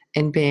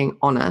and being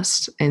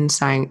honest and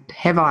saying,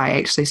 have I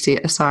actually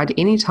set aside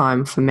any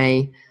time for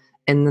me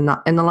in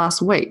the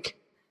last week?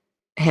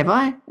 Have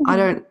I?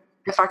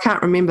 If I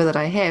can't remember that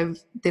I have,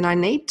 then I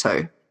need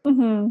to.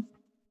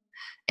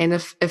 And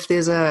if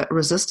there's a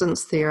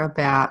resistance there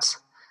about,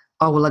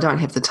 oh, well, I don't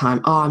have the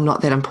time, oh, I'm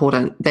not that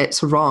important,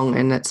 that's wrong.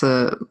 And it's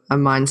a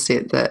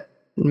mindset that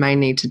may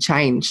need to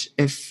change.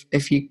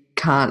 If you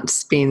can't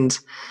spend,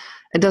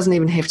 it doesn't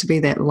even have to be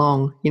that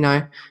long,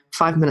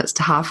 5 minutes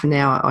to half an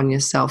hour on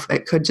yourself.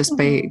 It could just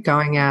be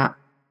going out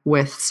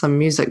with some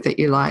music that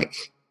you like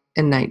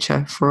in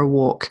nature for a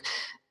walk.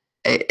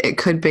 It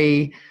could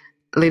be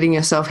letting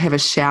yourself have a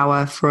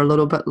shower for a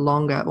little bit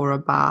longer, or a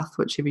bath,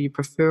 whichever you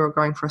prefer, or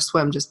going for a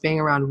swim, just being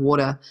around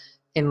water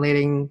and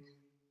letting,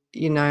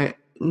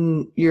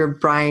 your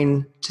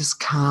brain just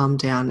calm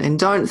down, and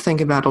don't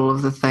think about all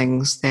of the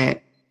things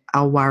that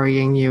are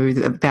worrying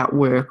you about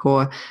work,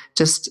 or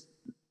just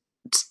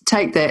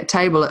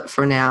table it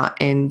for now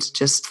and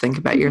just think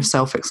about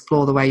yourself,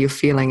 explore the way you're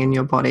feeling in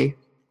your body.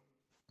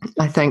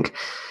 I think,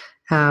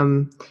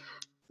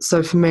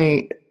 so for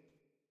me,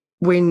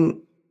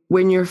 when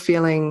you're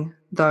feeling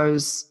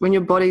when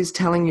your body's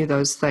telling you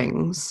those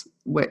things,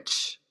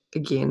 which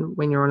again,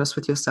 when you're honest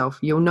with yourself,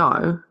 you'll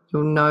know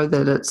You'll know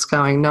that it's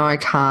going, no, I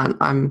can't.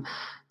 I'm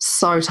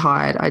so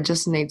tired. I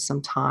just need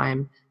some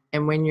time.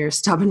 And when you're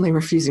stubbornly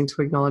refusing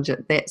to acknowledge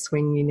it, that's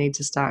when you need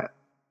to start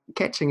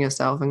catching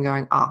yourself and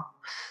going, oh,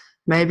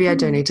 maybe I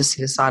do need to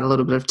set aside a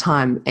little bit of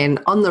time.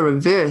 And on the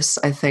reverse,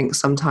 I think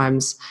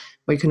sometimes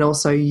we can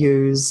also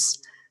use,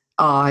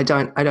 oh, I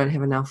don't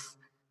have enough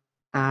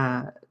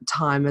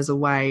time as a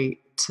way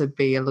to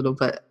be a little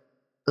bit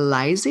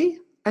lazy,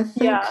 I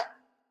think.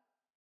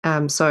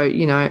 So,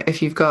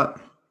 if you've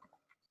got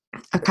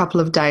a couple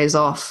of days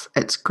off,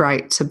 it's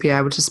great to be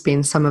able to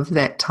spend some of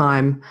that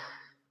time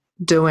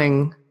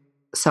doing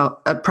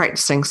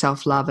practicing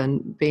self-love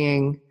and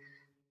being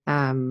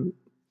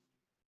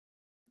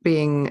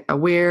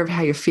aware of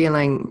how you're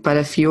feeling. But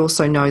if you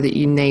also know that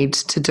you need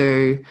to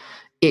do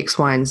X,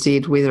 Y, and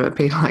Z, whether it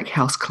be like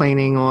house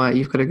cleaning or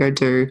you've got to go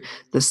do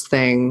this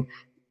thing,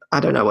 I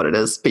don't know what it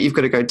is, but you've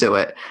got to go do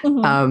it.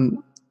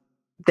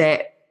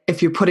 That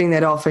if you're putting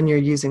that off and you're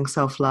using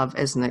self-love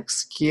as an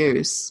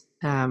excuse,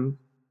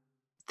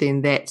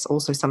 then that's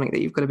also something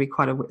that you've got to be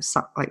quite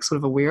sort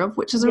of aware of,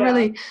 which is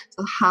it's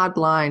a hard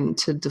line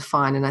to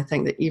define. And I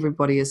think that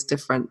everybody is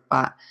different,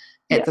 but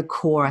at the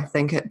core, I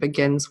think it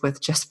begins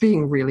with just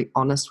being really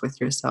honest with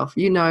yourself.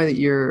 You know that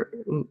you're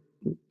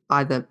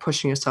either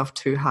pushing yourself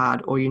too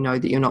hard, or you know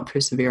that you're not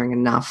persevering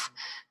enough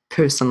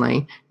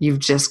personally. You've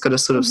just got to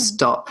sort of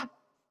stop,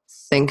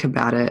 think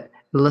about it,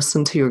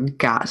 listen to your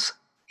gut,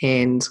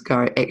 and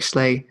go,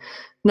 actually,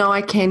 no,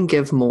 I can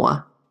give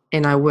more,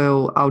 and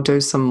I'll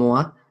do some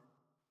more,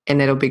 and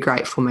that'll be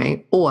great for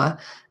me. Or,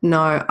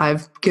 no,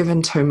 I've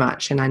given too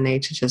much and I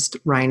need to just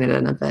rein it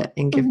in a bit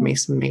and give me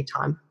some me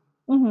time.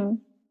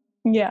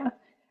 Yeah.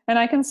 And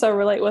I can so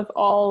relate with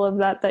all of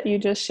that you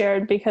just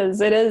shared,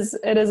 because it is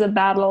a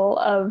battle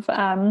of,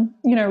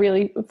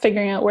 really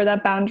figuring out where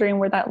that boundary and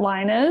where that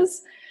line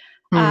is.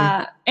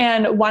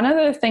 And one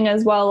other thing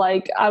as well,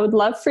 like, I would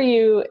love for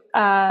you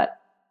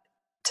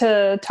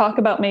to talk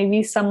about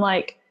maybe some,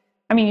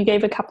 you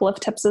gave a couple of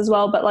tips as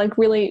well, but like,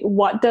 really,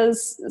 what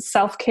does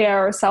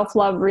self-care or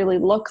self-love really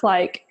look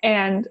like?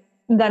 And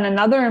then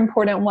another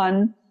important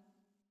one,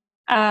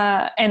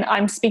 and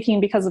I'm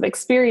speaking because of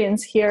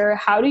experience here,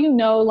 how do you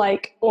know,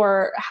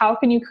 or how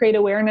can you create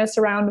awareness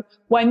around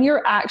when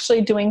you're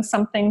actually doing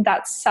something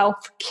that's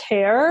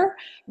self-care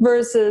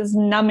versus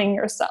numbing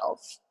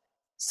yourself?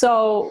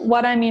 So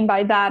what I mean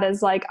by that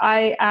is,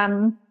 I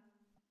am,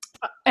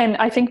 and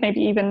I think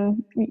maybe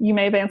even you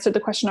may have answered the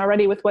question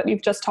already with what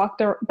you've just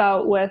talked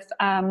about with,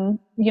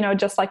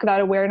 just like that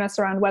awareness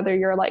around whether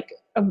you're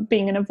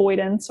being an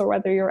avoidance or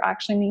whether you're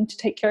actually needing to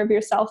take care of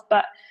yourself.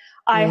 But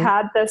I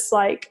had this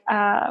some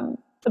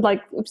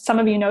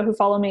of you know who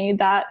follow me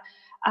that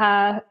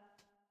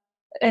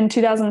in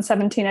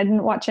 2017, I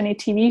didn't watch any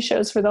TV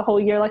shows for the whole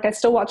year. I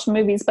still watched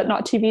movies, but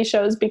not TV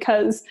shows,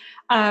 because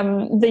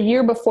the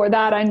year before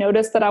that, I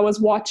noticed that I was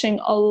watching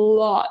a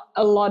lot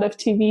of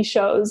TV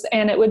shows,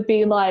 and it would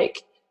be I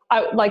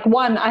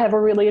have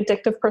a really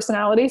addictive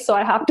personality, so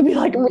I have to be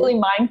really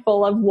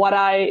mindful of when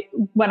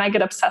I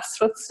get obsessed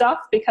with stuff,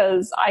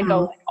 because I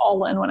go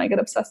all in when I get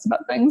obsessed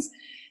about things.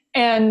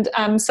 And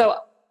so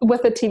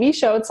with a TV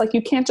show, it's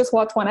you can't just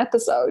watch one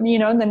episode,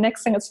 and the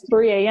next thing it's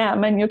 3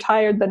 a.m. and you're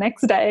tired the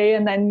next day.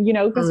 And then,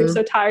 because you're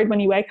so tired when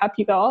you wake up,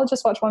 you go, I'll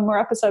just watch one more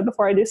episode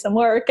before I do some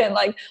work, and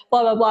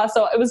blah, blah, blah.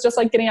 So it was just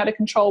getting out of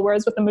control.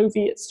 Whereas with a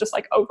movie, it's just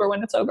over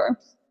when it's over.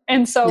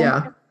 And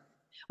so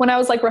when I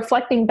was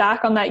reflecting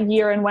back on that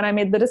year, and when I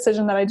made the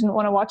decision that I didn't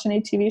want to watch any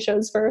TV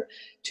shows for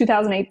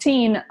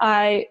 2018,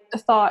 I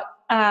thought,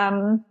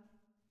 I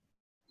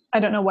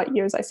don't know what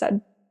years I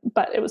said,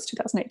 but it was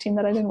 2018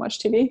 that I didn't watch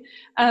TV.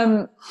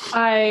 I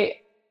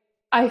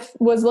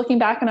was looking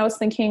back and I was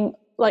thinking,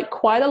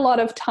 quite a lot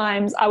of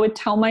times I would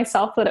tell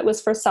myself that it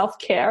was for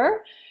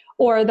self-care,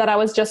 or that I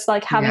was just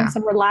having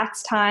some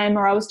relaxed time,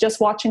 or I was just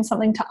watching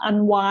something to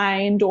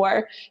unwind,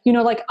 or,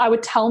 I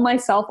would tell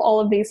myself all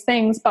of these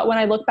things. But when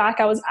I look back,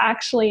 I was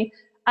actually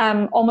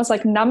almost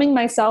numbing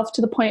myself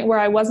to the point where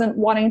I wasn't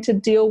wanting to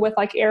deal with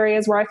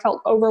areas where I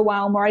felt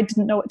overwhelmed, or I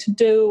didn't know what to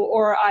do,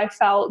 or I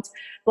felt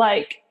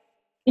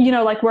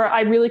where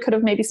I really could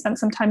have maybe spent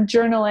some time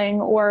journaling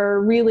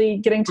or really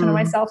getting to know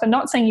myself. And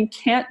not saying you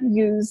can't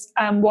use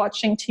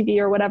watching TV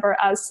or whatever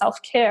as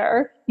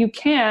self-care. You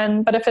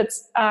can, but if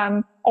it's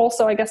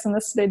also, I guess, in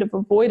this state of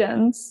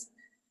avoidance,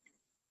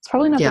 it's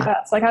probably not the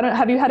best.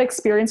 Have you had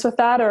experience with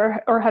that,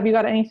 or have you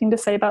got anything to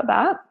say about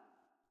that?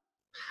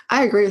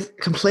 I agree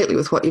completely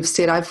with what you've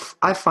said.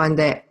 I find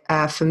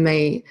that for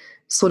me,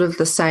 sort of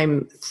the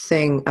same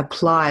thing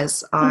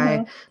applies.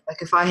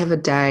 If I have a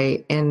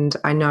day and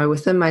I know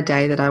within my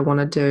day that I want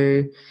to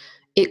do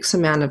X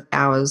amount of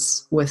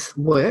hours with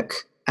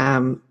work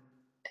and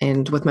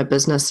with my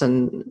business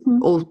and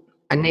all,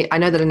 I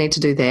know that I need to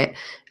do that,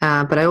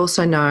 but I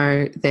also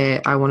know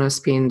that I want to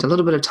spend a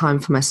little bit of time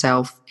for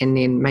myself, and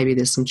then maybe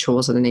there's some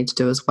chores that I need to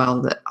do as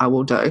well that I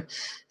will do.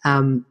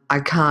 I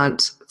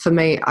can't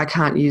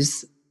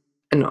use,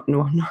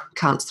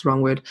 can't's the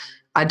wrong word.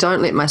 I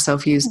don't let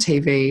myself use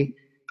TV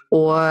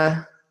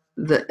or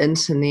the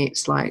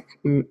internet, like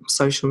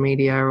social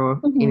media or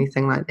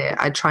anything like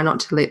that. I try not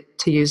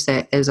to use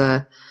that as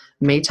a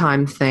me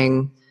time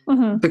thing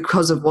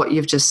because of what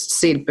you've just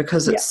said,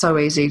 because it's so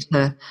easy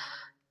to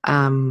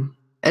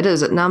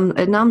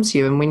it numbs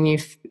you, and when you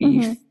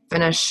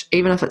finish,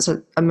 even if it's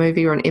a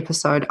movie or an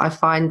episode, I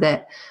find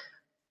that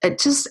it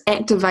just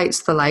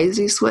activates the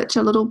lazy switch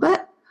a little bit.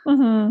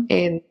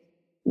 And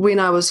when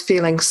I was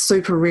feeling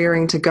super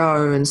rearing to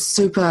go and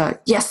super,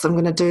 yes, I'm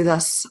going to do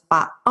this,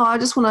 but I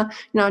just want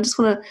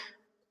to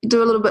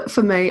do a little bit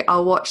for me,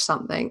 I'll watch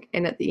something.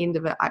 And at the end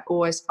of it, I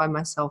always find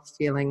myself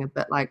feeling a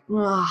bit like,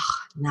 nah,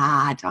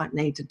 I don't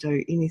need to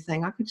do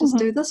anything. I could just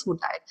do this all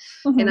day.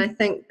 And I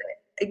think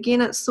that,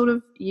 again, it's sort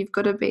of, you've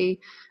got to be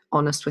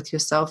honest with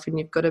yourself, and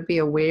you've got to be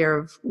aware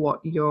of what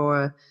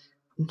your,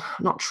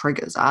 not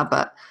triggers are,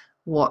 but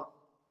what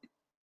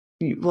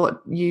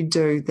you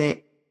do,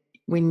 that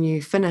when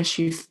you finish,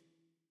 you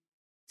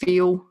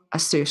feel a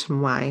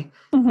certain way.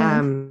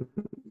 And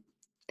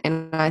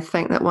I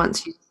think that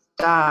once you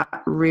start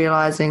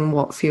realizing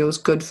what feels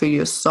good for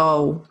your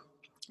soul,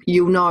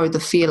 you'll know the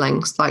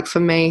feelings. Like for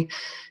me,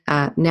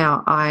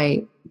 now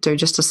I do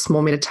just a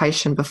small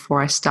meditation before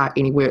I start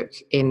any work,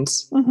 and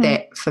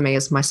that for me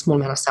is my small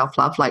amount of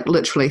self-love, like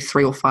literally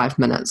 3 or 5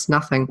 minutes,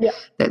 nothing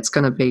that's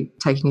going to be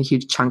taking a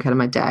huge chunk out of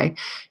my day.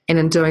 And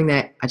in doing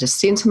that, I just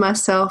center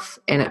myself,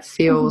 and it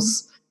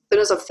feels, as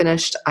soon as I've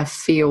finished, I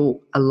feel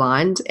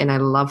aligned, and I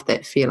love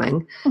that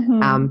feeling. But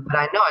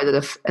I know that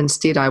if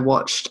instead I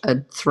watched a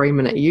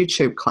 3-minute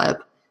YouTube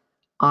clip,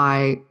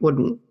 I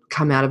wouldn't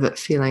come out of it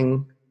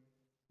feeling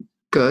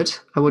good.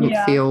 I wouldn't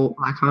feel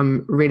like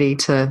I'm ready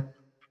to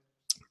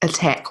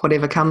attack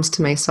whatever comes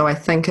to me. So I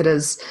think it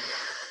is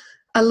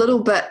a little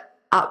bit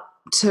up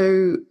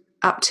to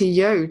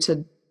you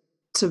to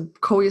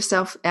call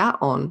yourself out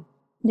on.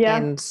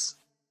 And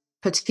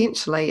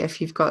potentially, if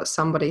you've got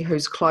somebody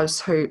who's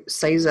close who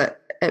sees it,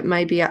 it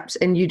may be up,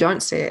 and you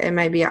don't see it, it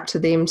may be up to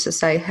them to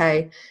say,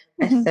 hey,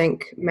 I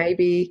think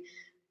maybe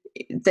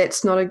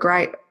that's not a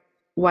great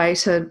way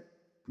to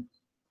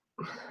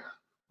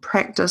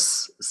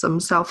practice some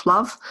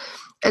self-love.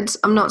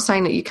 I'm not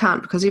saying that you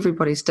can't, because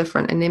everybody's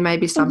different, and there may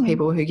be some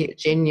people who get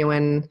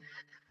genuine,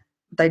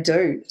 they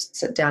do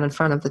sit down in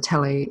front of the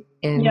telly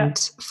and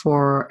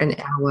for an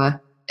hour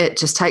it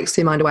just takes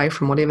their mind away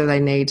from whatever they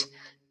need,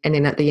 and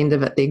then at the end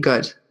of it they're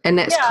good, and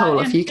that's cool.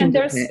 If you can do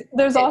that,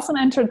 there's awesome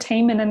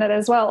entertainment in it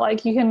as well.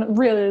 Like you can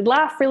really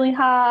laugh really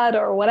hard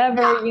or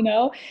whatever, you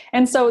know.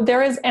 And so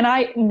there is, and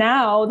I,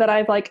 now that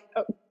I've like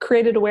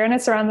created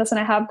awareness around this and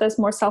I have this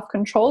more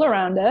self-control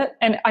around it,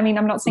 and I mean,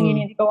 I'm not saying you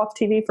need to go off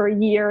TV for a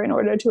year in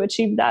order to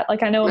achieve that.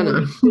 Like I know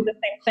movies do the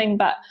same thing,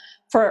 but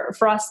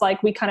for us,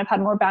 like we kind of had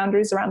more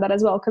boundaries around that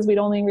as well, because we'd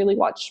only really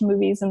watch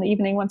movies in the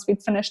evening once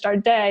we'd finished our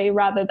day,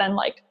 rather than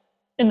like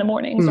in the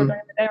mornings or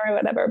during the day or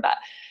whatever. But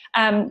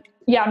I'm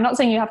not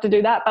saying you have to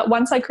do that, but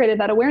once I created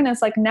that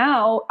awareness, like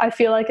now I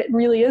feel like it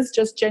really is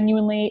just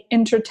genuinely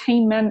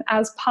entertainment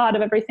as part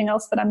of everything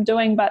else that I'm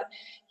doing. But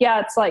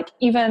it's like,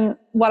 even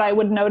what I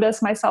would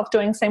notice myself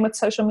doing, same with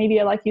social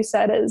media, like you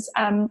said, is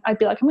I'd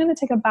be like, I'm going to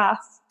take a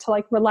bath to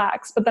like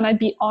relax, but then I'd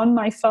be on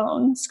my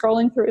phone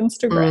scrolling through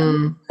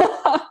Instagram.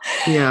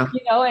 You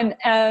know,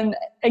 and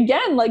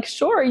again, like,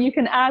 sure, you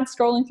can add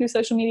scrolling through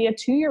social media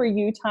to your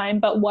you time,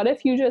 but what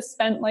if you just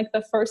spent like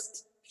the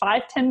first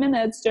 5-10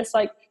 minutes just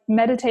like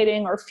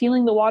meditating or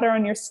feeling the water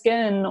on your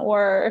skin,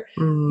 or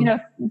you know,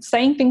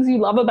 saying things you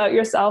love about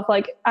yourself?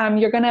 Like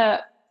you're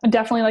gonna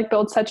definitely like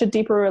build such a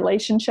deeper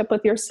relationship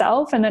with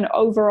yourself, and then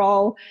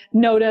overall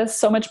notice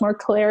so much more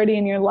clarity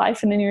in your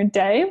life and in your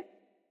day.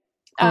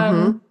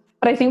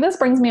 But I think this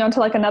brings me on to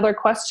like another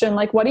question.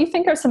 Like, what do you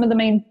think are some of the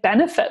main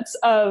benefits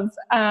of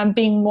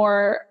being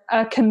more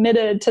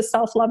committed to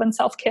self-love and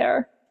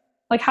self-care?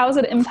 Like, how has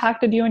it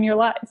impacted you in your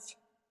life?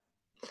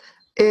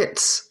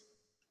 It's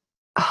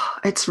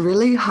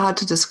really hard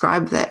to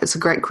describe that. It's a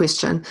great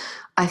question.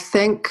 I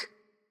think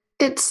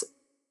it's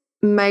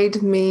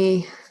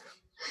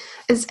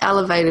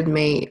elevated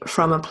me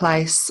from a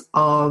place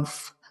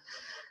of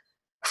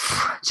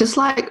just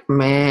like,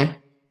 meh,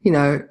 you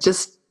know,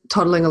 just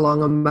toddling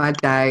along on my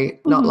day,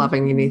 not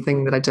loving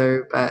anything that I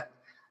do, but,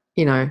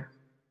 you know,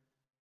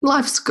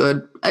 life's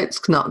good.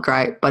 It's not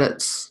great, but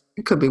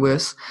it could be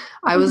worse.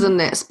 I was in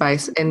that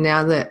space, and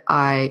now that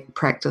I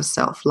practice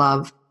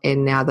self-love,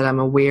 and now that I'm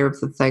aware of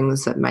the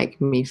things that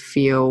make me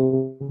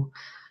feel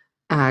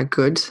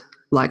good,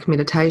 like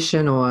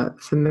meditation, or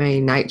for me,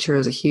 nature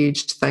is a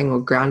huge thing, or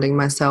grounding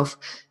myself.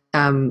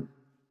 Now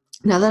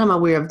that I'm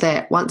aware of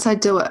that, once I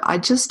do it, I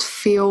just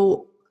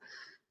feel,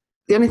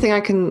 the only thing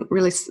I can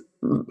really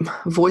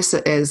voice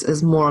it as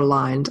is more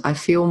aligned. I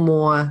feel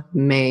more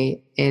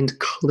me and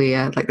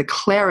clear. Like the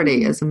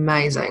clarity is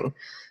amazing.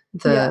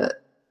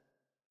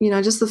 You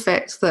know, just the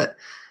fact that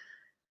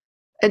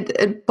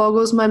it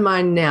boggles my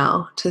mind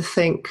now to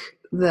think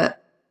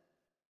that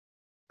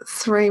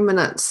 3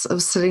 minutes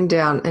of sitting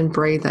down and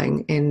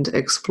breathing and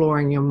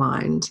exploring your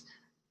mind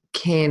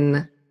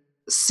can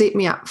set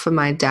me up for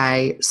my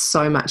day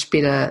so much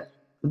better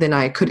than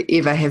I could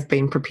ever have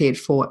been prepared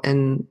for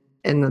in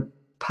the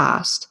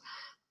past.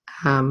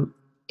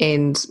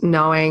 and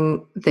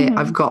knowing that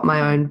I've got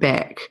my own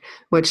back,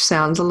 which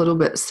sounds a little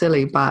bit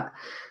silly, but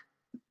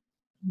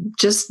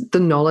just the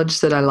knowledge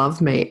that I love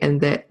me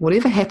and that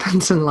whatever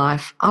happens in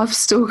life, I've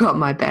still got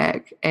my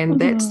back. And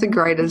that's the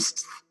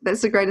greatest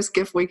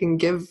gift we can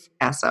give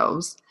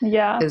ourselves,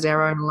 is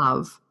our own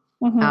love.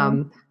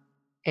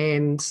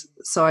 And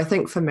so I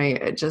think for me,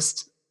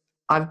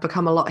 I've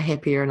become a lot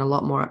happier and a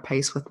lot more at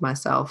peace with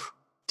myself.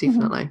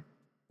 Definitely.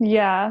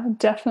 Yeah,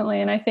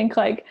 definitely. And I think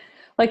like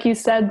you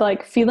said,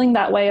 like feeling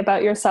that way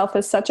about yourself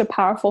is such a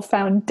powerful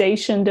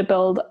foundation to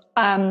build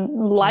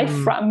life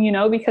from,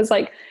 because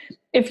like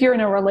if you're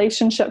in a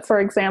relationship, for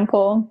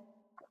example,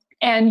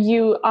 and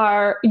you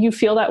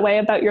feel that way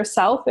about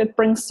yourself, it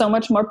brings so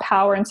much more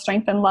power and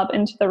strength and love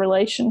into the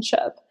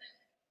relationship.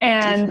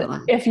 And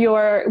Definitely. if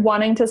you're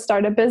wanting to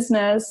start a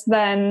business,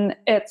 then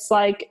it's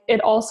like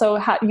it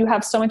also you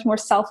have so much more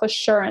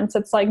self-assurance.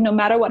 It's like no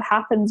matter what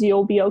happens,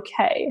 you'll be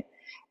okay.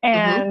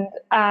 And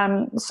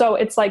so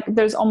it's like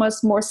there's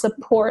almost more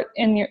support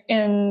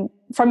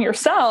from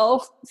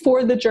yourself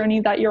for the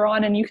journey that you're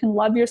on, and you can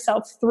love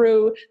yourself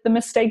through the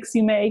mistakes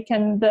you make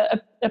and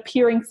the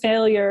appearing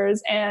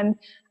failures, and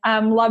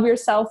love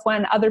yourself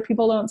when other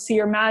people don't see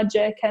your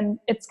magic, and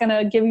it's going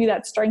to give you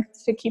that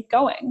strength to keep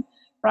going,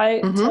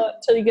 right?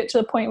 Till you get to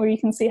the point where you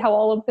can see how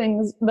all of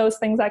those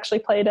things actually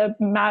played a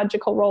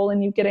magical role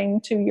in you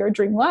getting to your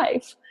dream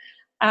life.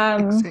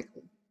 Exactly.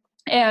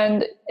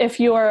 And if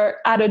you're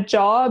at a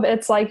job,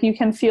 it's like you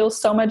can feel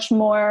so much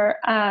more,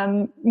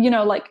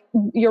 like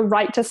your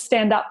right to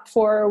stand up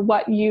for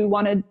what you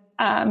wanted,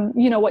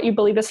 what you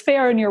believe is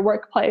fair in your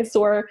workplace,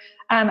 or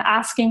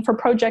asking for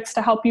projects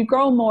to help you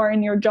grow more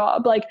in your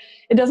job. Like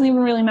it doesn't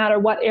even really matter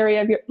what area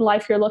of your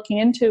life you're looking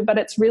into, but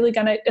it's really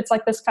it's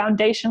like this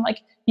foundation, like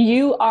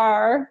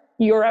you're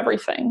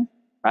everything,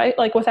 right?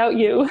 Like without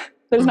you,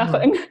 there's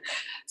nothing.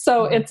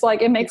 So it's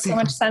like, it makes so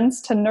much sense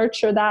to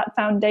nurture that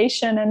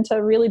foundation and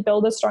to really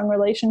build a strong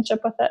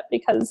relationship with it,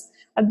 because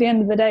at the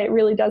end of the day, it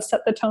really does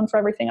set the tone for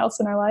everything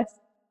else in our life.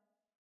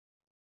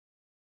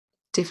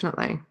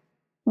 Definitely.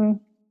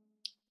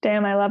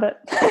 Damn, I love it.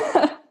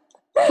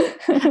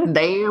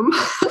 Damn.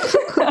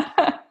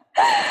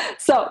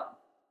 So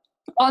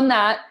on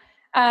that,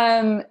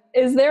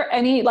 is there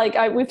any,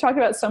 we've talked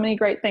about so many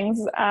great things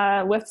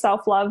with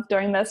self-love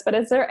during this, but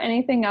is there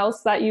anything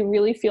else that you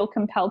really feel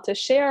compelled to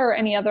share, or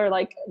any other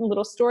like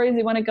little stories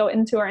you want to go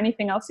into, or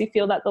anything else you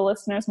feel that the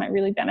listeners might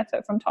really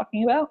benefit from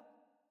talking about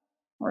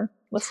or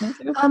listening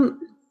to?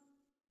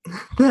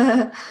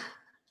 The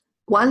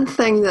one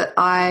thing that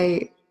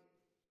I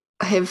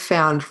have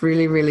found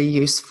really, really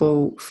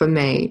useful for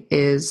me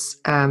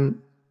is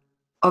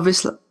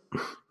obviously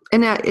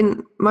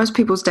in most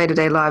people's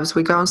day-to-day lives,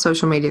 we go on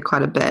social media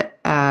quite a bit,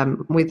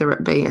 whether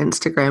it be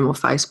Instagram or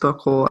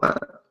Facebook or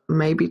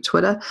maybe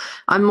Twitter.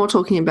 I'm more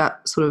talking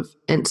about sort of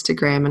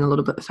Instagram and a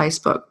little bit of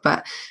Facebook,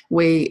 but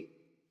we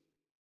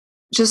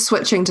just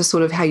switching to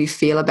sort of how you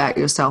feel about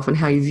yourself and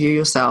how you view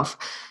yourself.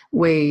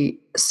 We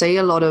see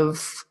a lot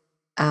of,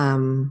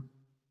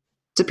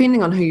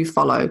 depending on who you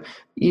follow,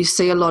 you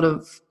see a lot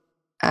of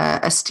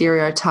a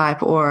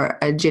stereotype or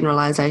a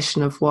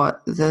generalization of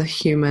what the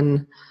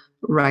human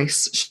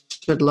race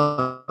should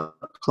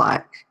look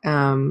like,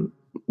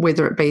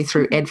 whether it be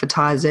through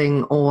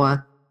advertising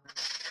or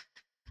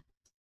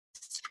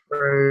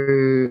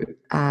through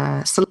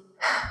a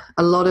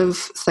lot of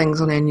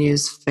things on our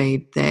news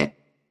feed that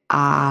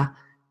are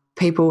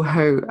people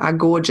who are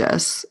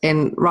gorgeous,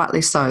 and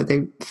rightly so.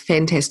 They're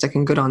fantastic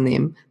and good on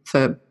them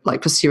for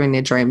like pursuing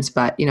their dreams.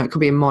 But it could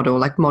be a model.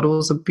 Like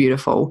models are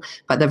beautiful,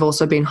 but they've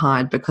also been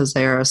hired because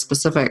they're a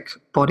specific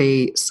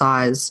body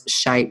size,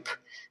 shape,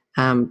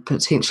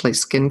 potentially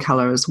skin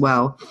color as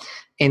well.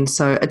 And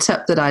so a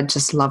tip that I'd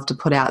just love to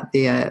put out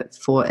there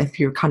for if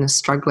you're kind of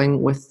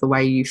struggling with the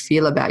way you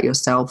feel about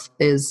yourself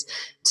is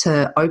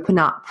to open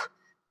up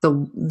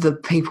the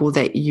people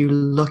that you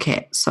look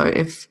at. So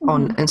if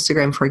on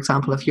Instagram, for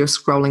example, if you're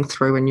scrolling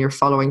through and you're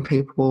following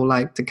people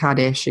like the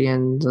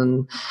Kardashians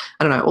and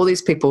I don't know, all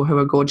these people who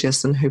are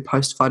gorgeous and who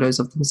post photos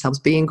of themselves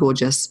being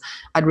gorgeous,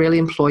 I'd really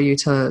implore you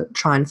to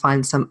try and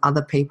find some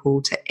other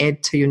people to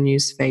add to your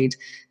newsfeed.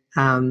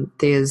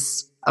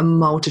 There's a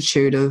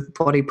multitude of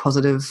body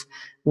positive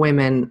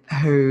women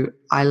who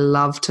I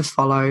love to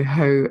follow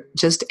who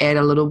just add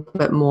a little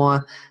bit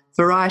more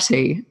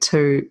variety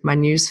to my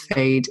news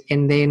feed.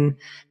 And then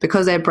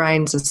because our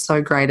brains are so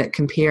great at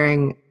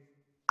comparing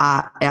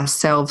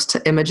ourselves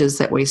to images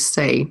that we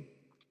see,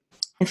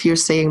 if you're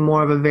seeing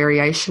more of a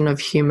variation of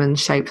human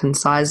shape and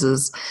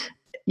sizes,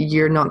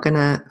 you're not going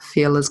to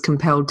feel as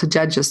compelled to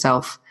judge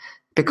yourself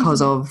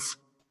because of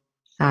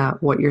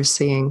what you're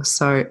seeing.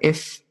 So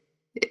if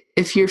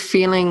you're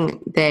feeling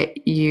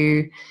that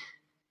you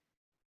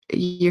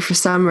for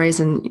some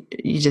reason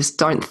you just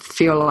don't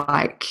feel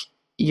like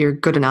you're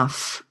good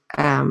enough,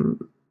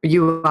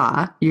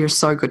 you're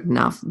so good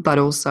enough, but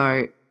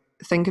also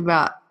think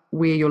about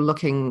where you're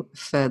looking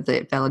for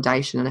that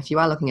validation. And if you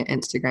are looking at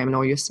Instagram and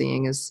all you're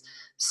seeing is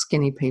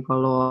skinny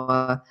people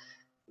or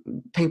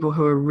people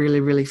who are really,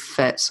 really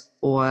fit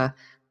or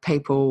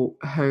people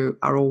who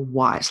are all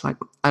white. Like,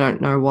 I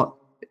don't know what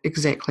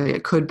exactly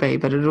it could be,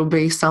 but it'll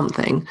be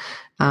something.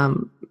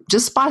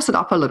 Just spice it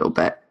up a little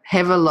bit.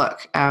 Have a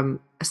look.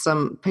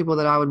 Some people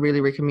that I would really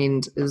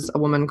recommend is a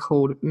woman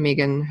called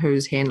Megan,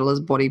 whose handle is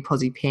Body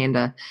Posy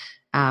Panda.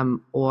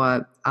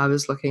 Or I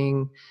was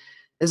looking,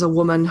 there's a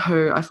woman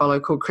who I follow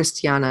called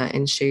Christiana,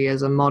 and she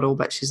is a model,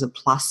 but she's a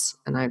plus,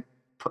 and I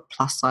put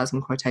plus size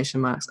in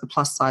quotation marks, a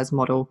plus size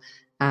model,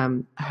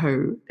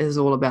 who is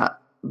all about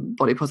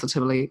body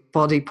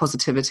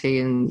positivity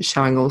and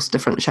showing all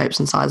different shapes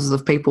and sizes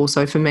of people.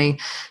 So for me,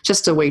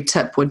 just a wee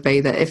tip would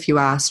be that if you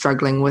are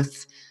struggling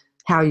with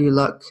how you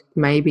look,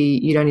 maybe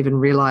you don't even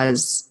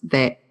realize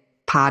that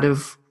part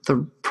of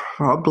the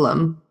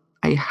problem,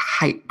 I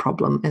hate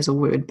problem as a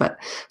word, but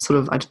sort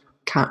of, I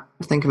can't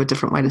think of a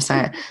different way to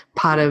say it.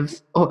 Part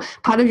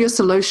of your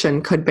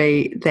solution could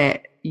be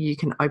that you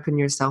can open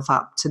yourself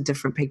up to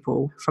different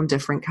people from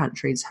different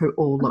countries who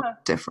all look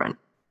different.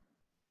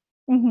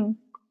 Mm-hmm.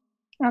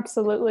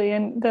 Absolutely.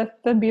 And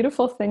the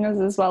beautiful thing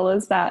is, as well,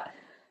 is that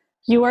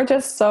you are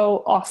just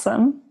so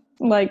awesome.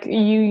 Like,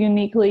 you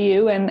uniquely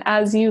you, and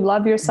as you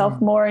love yourself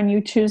more and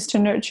you choose to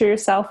nurture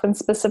yourself in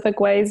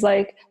specific ways,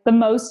 like, the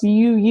most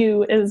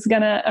you is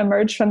going to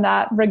emerge from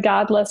that,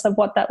 regardless of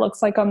what that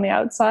looks like on the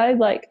outside.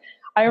 Like,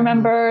 I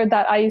remember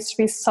that I used to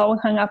be so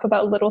hung up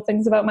about little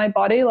things about my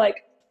body.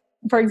 Like,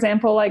 for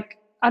example, like,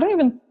 I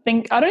don't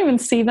even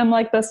see them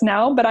like this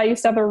now, but I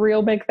used to have a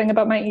real big thing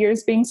about my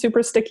ears being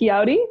super sticky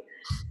outy.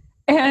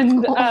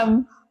 And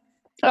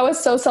I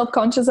was so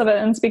self-conscious of it.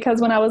 And it's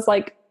because when I was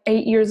like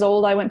 8 years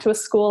old, I went to a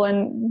school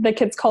and the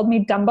kids called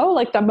me Dumbo,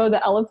 like Dumbo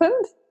the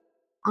elephant.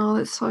 Oh,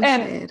 that's so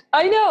sad.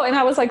 I know. And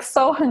I was like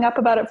so hung up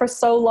about it for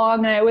so long.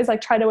 And I always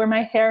like try to wear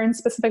my hair in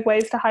specific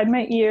ways to hide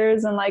my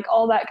ears and like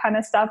all that kind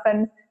of stuff.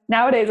 And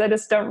nowadays I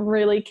just don't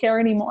really care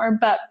anymore.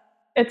 But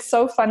it's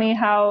so funny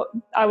how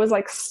I was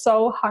like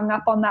so hung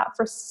up on that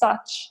for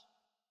such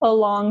a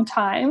long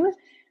time.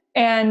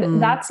 And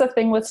that's the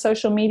thing with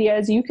social media,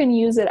 is you can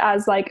use it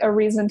as like a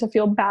reason to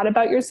feel bad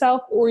about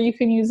yourself, or you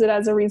can use it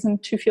as a reason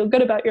to feel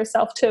good about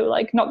yourself too.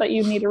 Like, not that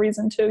you need a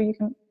reason to, you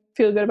can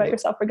feel good about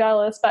yourself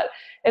regardless, but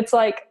it's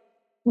like,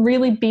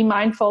 really be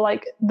mindful.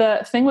 Like,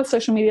 the thing with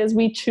social media is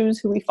we choose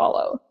who we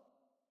follow.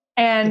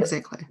 And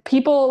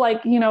people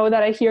like, you know,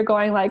 that I hear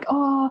going like,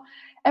 oh,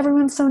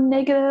 everyone's so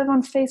negative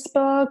on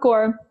Facebook,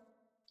 or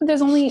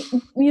there's only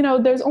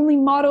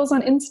models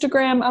on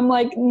Instagram. I'm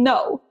like,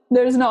 no,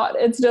 there's not.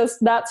 It's just,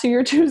 that's who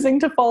you're choosing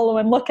to follow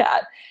and look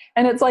at.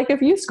 And it's like,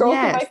 if you scroll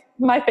through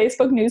my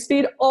Facebook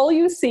newsfeed, all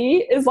you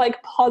see is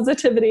like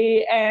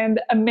positivity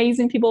and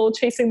amazing people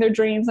chasing their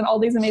dreams and all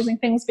these amazing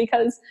things.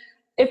 Because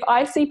if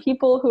I see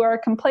people who are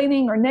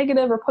complaining or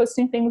negative or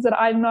posting things that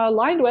I'm not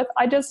aligned with,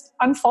 I just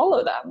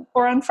unfollow them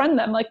or unfriend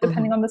them, like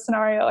depending on the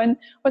scenario. And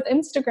with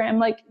Instagram,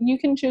 like, you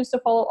can choose to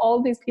follow all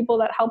of these people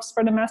that help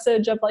spread a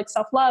message of like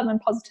self-love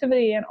and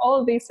positivity and all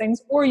of these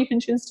things, or you can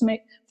choose to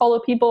follow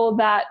people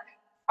that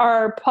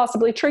are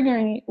possibly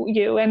triggering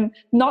you. And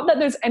not that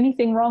there's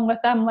anything wrong with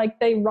them, like,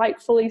 they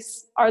rightfully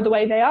are the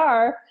way they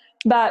are,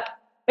 but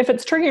if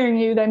it's triggering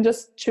you, then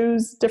just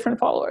choose different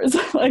followers,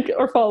 like,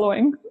 or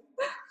following.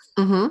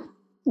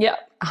 Yeah.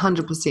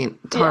 100%.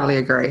 Totally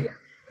agree.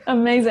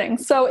 Amazing.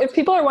 So if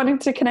people are wanting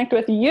to connect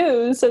with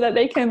you so that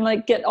they can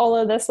like get all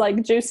of this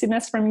like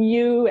juiciness from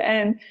you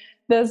and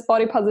this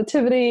body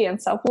positivity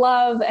and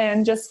self-love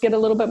and just get a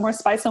little bit more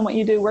spice on what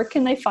you do, where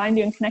can they find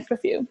you and connect with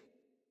you?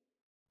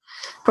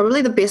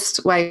 Probably the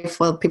best way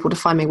for people to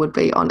find me would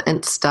be on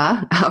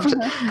Insta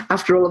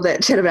after all of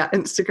that chat about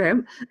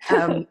Instagram.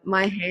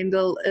 My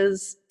handle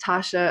is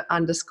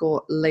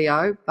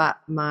Tasha_Leo, but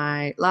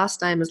my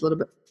last name is a little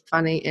bit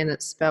funny and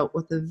it's spelt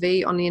with a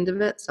V on the end of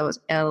it, so it's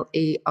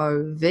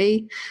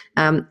Leov.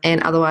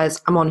 And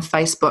otherwise I'm on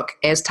Facebook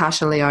as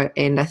Tasha Leo,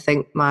 and I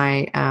think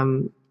my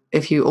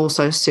if you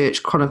also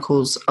search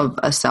Chronicles of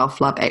a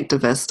Self-Love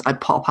Activist, I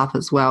pop up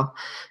as well.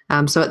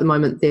 So at the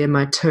moment they're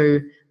my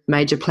two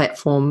major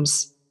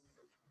platforms.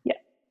 Yeah,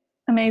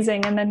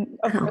 amazing. And then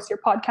of course your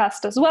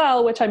podcast as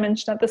well, which I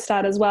mentioned at the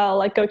start as well.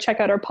 Like, go check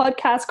out our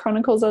podcast,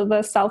 Chronicles of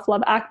a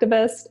Self-Love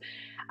Activist.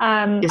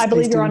 Yes, I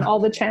believe you're on all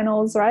the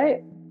channels,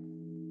 right?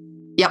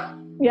 Yep.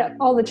 Yeah,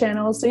 all the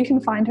channels. So you can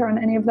find her on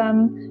any of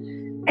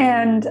them.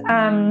 And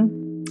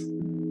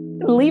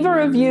leave a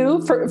review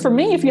for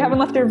me. If you haven't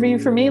left a review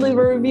for me, leave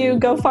a review.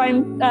 Go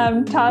find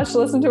Tash,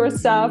 listen to her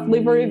stuff,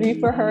 leave a review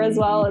for her as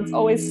well. It's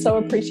always so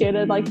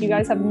appreciated. Like, you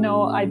guys have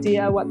no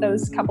idea what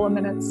those couple of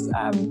minutes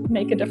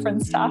make a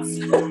difference to us.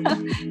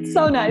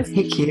 So nice.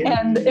 Thank you.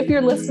 And if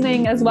you're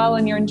listening as well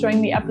and you're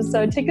enjoying the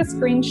episode, take a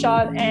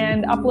screenshot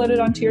and upload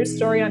it onto your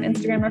story on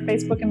Instagram or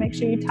Facebook, and make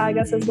sure you tag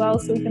us as well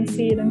so we can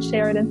see it and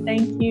share it. And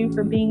thank you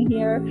for being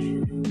here.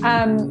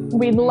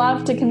 We'd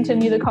love to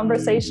continue the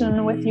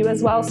conversation with you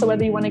as well. So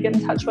whether you want to get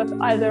in touch with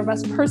either of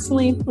us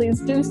personally, please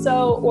do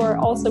so, or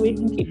also we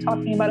can keep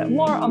talking about it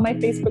more on my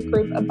Facebook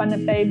group,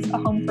 Abundant Babes, a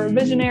Home for a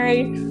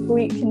Visionary.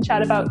 We can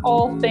chat about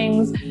all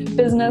things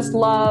business,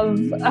 love,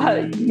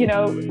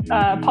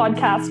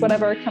 podcasts,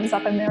 whatever comes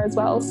up in there as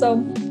well.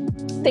 So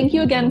thank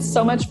you again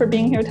so much for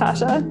being here,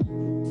 Tasha.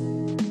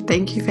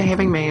 Thank you for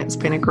having me. It's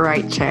been a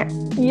great chat.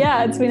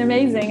 Yeah, it's been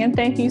amazing. And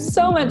thank you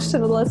so much to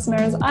the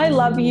listeners. I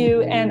love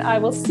you, and I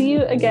will see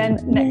you again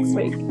next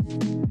week.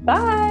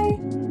 Bye.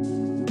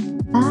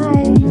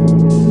 Bye.